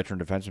out a veteran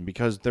defenseman,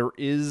 because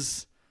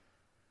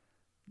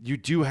you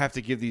do have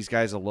to give these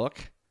guys a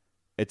look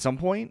at some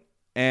point,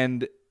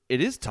 and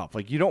it is tough.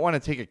 Like, you don't want to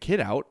take a kid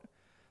out.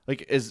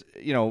 Like,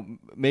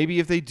 maybe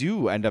if they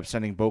do end up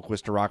sending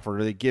Boquist to Rockford,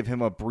 or they give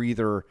him a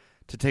breather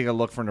to take a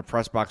look from the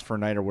press box for a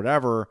night or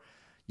whatever,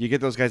 you get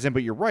those guys in.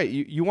 But you're right.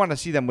 You want to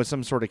see them with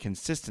some sort of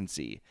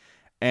consistency.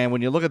 And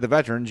when you look at the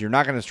veterans, you're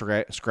not going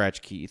to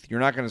scratch Keith.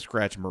 You're not going to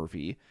scratch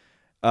Murphy.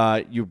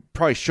 You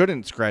probably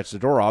shouldn't scratch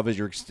Zadorov,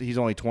 as he's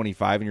only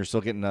 25 and you're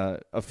still getting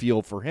a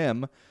feel for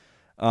him.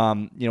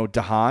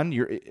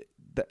 Dahan,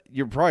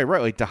 you're probably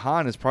right. Like,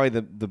 Dahan is probably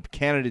the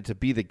candidate to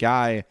be the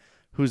guy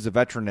who's the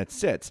veteran that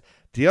sits.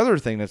 The other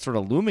thing that's sort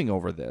of looming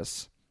over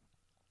this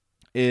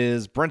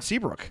is Brent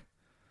Seabrook.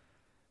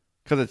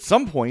 Because at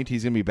some point,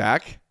 he's going to be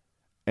back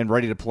and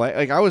ready to play.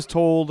 Like, I was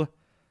told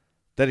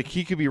that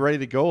he could be ready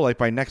to go like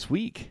by next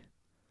week.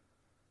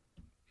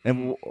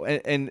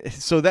 And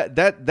so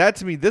that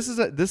to me, this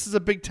is a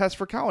big test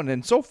for Cowan.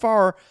 And so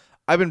far,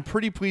 I've been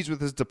pretty pleased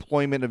with his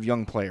deployment of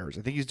young players.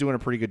 I think he's doing a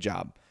pretty good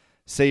job,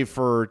 save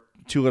for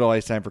too little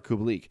ice time for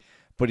Kubalik.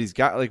 But he's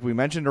got, like we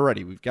mentioned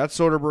already, we've got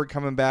Soderberg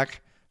coming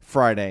back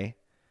Friday.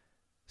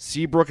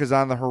 Seabrook is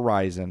on the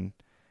horizon.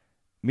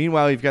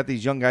 Meanwhile, you've got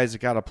these young guys that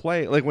got to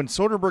play. Like, when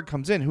Soderberg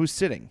comes in, who's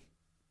sitting?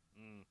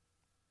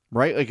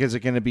 Right? Like, is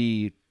it going to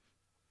be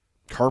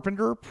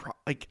Carpenter?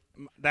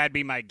 That'd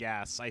be my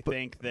guess. I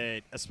think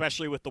that,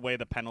 especially with the way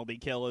the penalty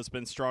kill has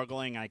been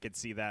struggling, I could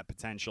see that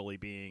potentially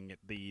being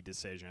the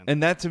decision.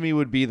 And that, to me,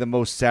 would be the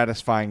most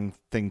satisfying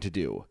thing to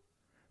do.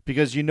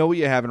 Because you know what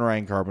you have in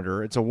Ryan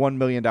Carpenter. It's a $1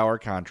 million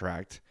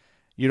contract.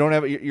 You're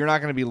not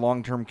going to be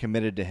long-term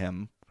committed to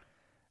him.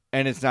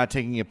 And it's not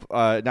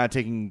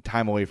taking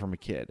time away from a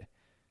kid.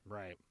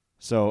 Right.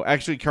 So,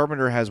 actually,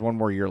 Carpenter has one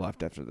more year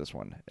left after this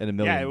one at $1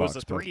 million. Yeah, it was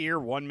a 3-year,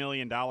 $1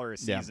 million a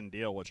season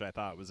deal, which I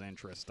thought was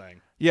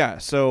interesting. Yeah,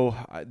 so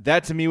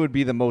that to me would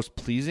be the most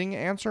pleasing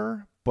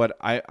answer, but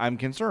I'm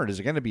concerned. Is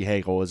it going to be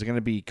Hagel? Is it going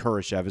to be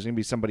Kurashev? Is it going to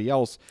be somebody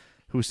else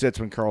who sits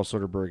when Carl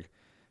Soderberg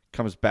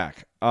comes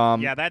back?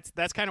 Yeah,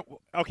 that's kind of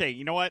 – okay,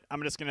 you know what?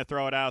 I'm just going to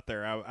throw it out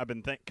there. I've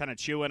been kind of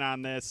chewing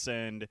on this,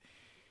 and –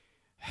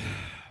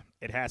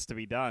 it has to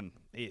be done.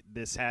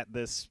 This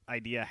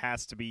idea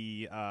has to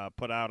be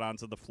put out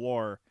onto the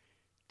floor.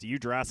 Do you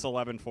dress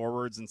 11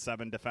 forwards and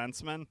 7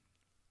 defensemen?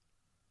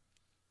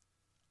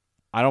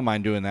 I don't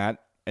mind doing that.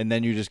 And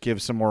then you just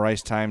give some more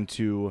ice time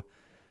to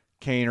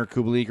Kane or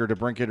Kubalik or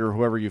DeBrincat or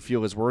whoever you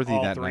feel is worthy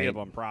that night. All 3 of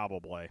them,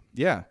 probably.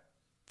 Yeah,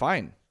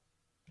 fine.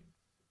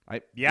 I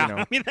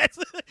mean that's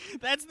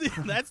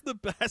the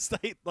best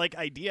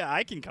idea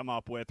I can come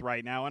up with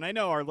right now, and I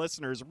know our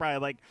listeners are probably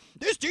like,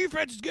 this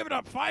defense is giving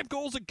up 5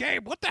 goals a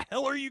game. What the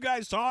hell are you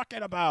guys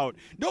talking about?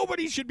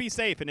 Nobody should be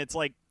safe. And it's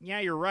like,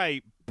 yeah, you're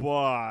right,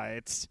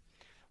 but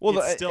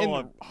it's still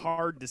a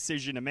hard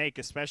decision to make,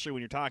 especially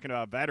when you're talking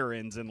about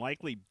veterans and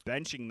likely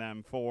benching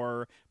them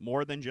for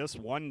more than just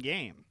one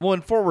game. Well,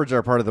 and forwards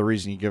are part of the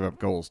reason you give up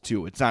goals,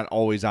 too. It's not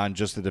always on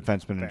just the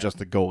defenseman and just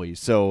the goalie.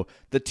 So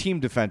the team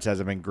defense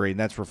hasn't been great, and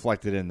that's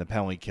reflected in the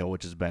penalty kill,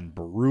 which has been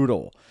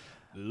brutal.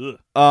 My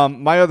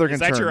other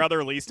concern... Is that your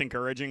other least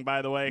encouraging,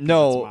 by the way?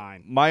 No,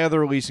 mine. My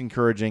other least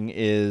encouraging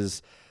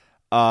is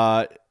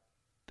Colleton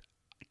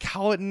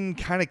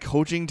kind of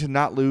coaching to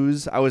not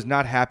lose. I was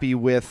not happy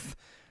with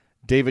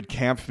David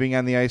Kampf being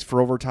on the ice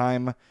for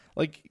overtime.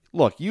 Like,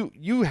 look,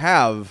 you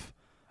have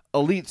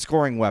elite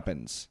scoring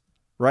weapons,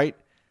 right?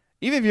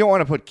 Even if you don't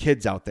want to put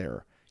kids out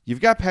there,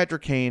 you've got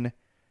Patrick Kane,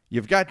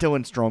 you've got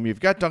Dylan Strome, you've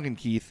got Duncan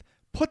Keith.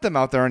 Put them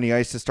out there on the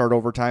ice to start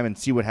overtime and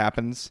see what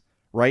happens,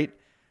 right?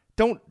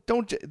 Don't.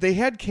 They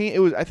had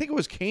Kane. I think it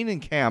was Kane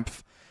and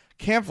Kampf.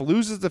 Kampf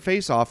loses the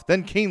faceoff,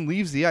 then Kane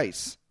leaves the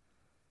ice.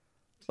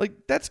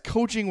 Like, that's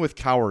coaching with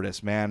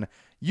cowardice, man.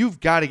 You've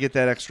got to get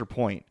that extra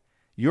point.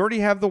 You already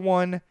have the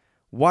one.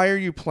 Why are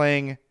you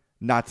playing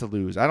not to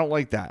lose? I don't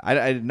like that.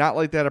 I did not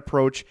like that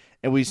approach,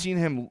 and we've seen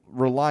him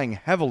relying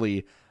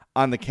heavily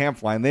on the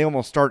Kampf line. They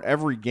almost start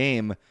every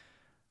game.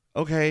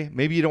 Okay,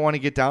 maybe you don't want to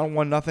get down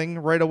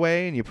 1-0 right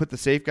away, and you put the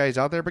safe guys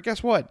out there, but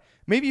guess what?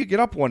 Maybe you get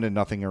up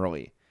 1-0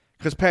 early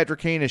because Patrick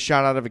Kane is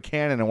shot out of a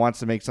cannon and wants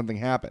to make something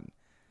happen.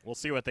 We'll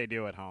see what they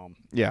do at home.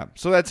 Yeah,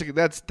 so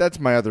that's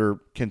my other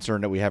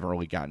concern that we haven't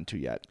really gotten to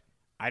yet.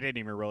 I didn't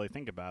even really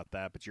think about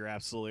that, but you're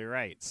absolutely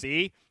right.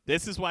 See,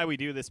 this is why we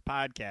do this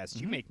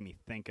podcast. You make me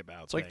think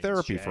about it's like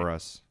therapy Jay. for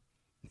us.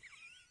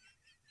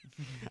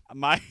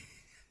 My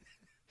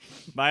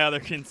other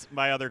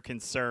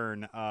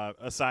concern,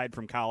 aside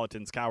from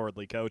Colleton's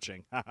cowardly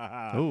coaching,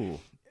 ooh,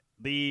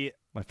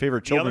 my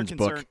favorite children's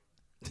book.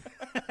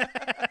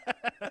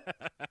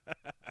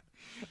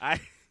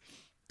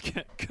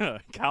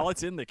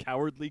 Colleton, the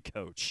cowardly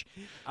coach.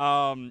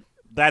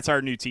 That's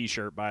our new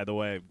T-shirt, by the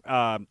way.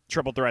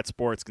 Triple Threat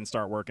Sports can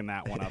start working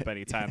that one up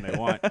anytime they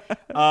want.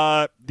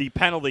 The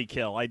penalty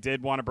kill. I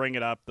did want to bring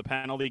it up. The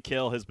penalty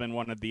kill has been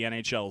one of the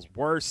NHL's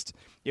worst.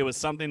 It was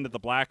something that the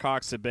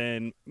Blackhawks have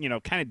been,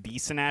 kind of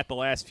decent at the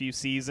last few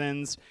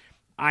seasons.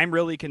 I'm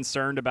really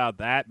concerned about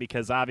that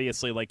because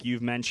obviously, like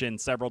you've mentioned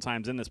several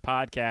times in this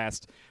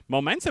podcast,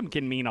 momentum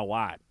can mean a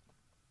lot.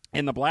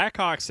 And the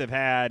Blackhawks have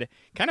had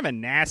kind of a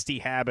nasty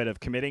habit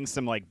of committing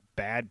some like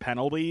bad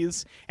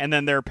penalties, and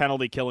then their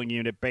penalty killing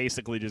unit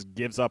basically just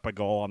gives up a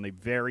goal on the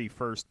very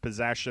first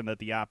possession that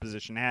the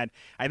opposition had.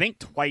 I think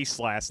twice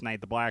last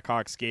night the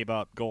Blackhawks gave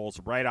up goals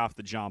right off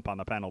the jump on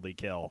the penalty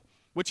kill,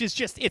 which is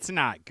just, it's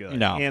not good.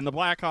 No. And the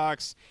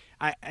Blackhawks,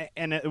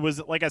 and it was,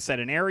 like I said,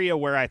 an area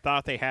where I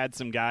thought they had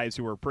some guys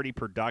who were pretty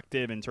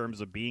productive in terms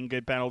of being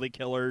good penalty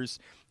killers.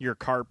 Your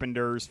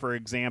Carpenters, for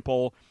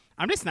example.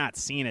 I'm just not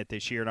seeing it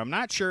this year, and I'm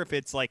not sure if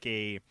it's like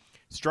a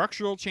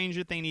structural change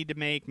that they need to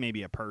make,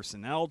 maybe a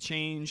personnel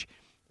change.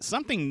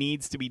 Something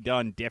needs to be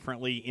done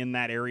differently in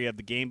that area of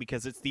the game,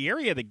 because it's the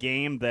area of the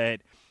game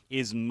that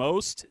is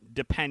most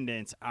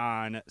dependent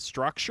on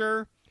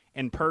structure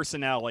and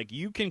personnel. Like,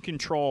 you can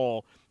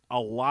control a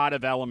lot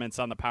of elements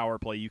on the power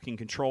play. You can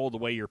control the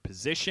way you're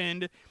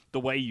positioned, the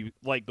way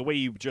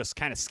you just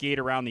kind of skate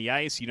around the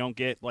ice. You don't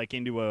get like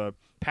into a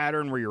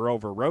pattern where you're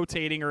over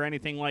rotating or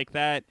anything like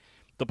that.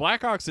 The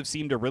Blackhawks have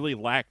seemed to really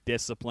lack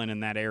discipline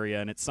in that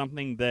area, and it's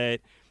something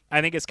that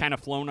I think has kind of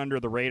flown under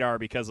the radar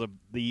because of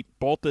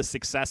both the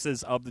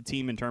successes of the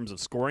team in terms of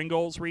scoring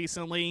goals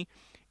recently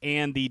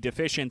and the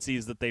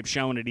deficiencies that they've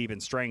shown at even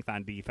strength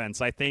on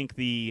defense. I think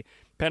the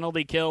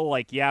penalty kill,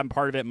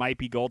 part of it might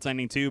be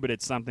goaltending too, but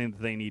it's something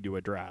that they need to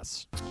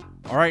address.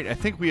 All right, I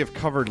think we have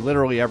covered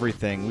literally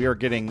everything. We are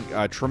getting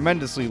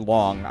tremendously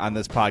long on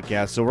this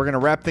podcast, so we're going to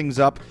wrap things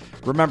up.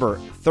 Remember,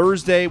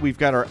 Thursday, we've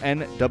got our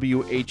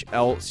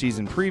NWHL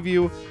season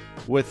preview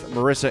with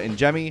Marissa and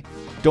Jemmy.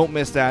 Don't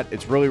miss that.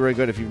 It's really, really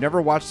good. If you've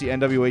never watched the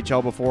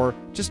NWHL before,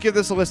 just give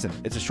this a listen.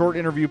 It's a short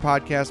interview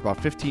podcast,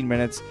 about 15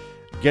 minutes.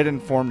 Get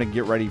informed and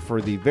get ready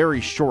for the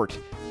very short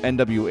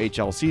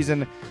NWHL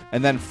season.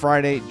 And then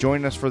Friday,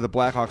 join us for the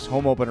Blackhawks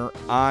home opener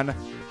on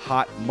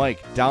Hot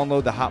Mic.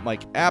 Download the Hot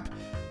Mic app.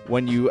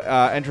 When you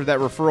enter that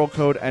referral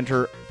code,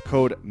 enter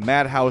code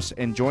MADHOUSE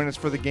and join us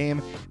for the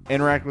game.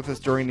 Interact with us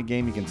during the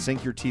game. You can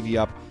sync your TV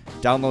up.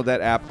 Download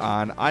that app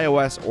on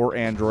iOS or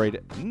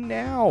Android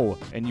now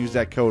and use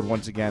that code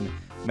once again,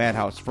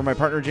 MADHOUSE. For my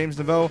partner, James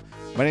Naveau,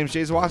 my name is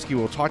Jay Zawoski.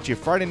 We'll talk to you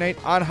Friday night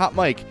on Hot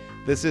Mic.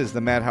 This is the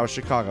Madhouse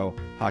Chicago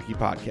Hockey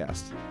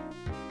Podcast.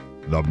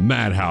 The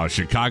Madhouse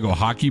Chicago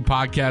Hockey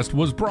Podcast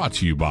was brought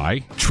to you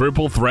by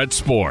Triple Threat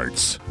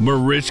Sports,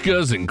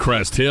 Marishka's in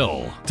Crest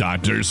Hill,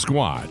 Dr.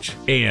 Squatch,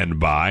 and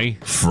by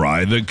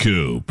Fry the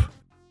Coop.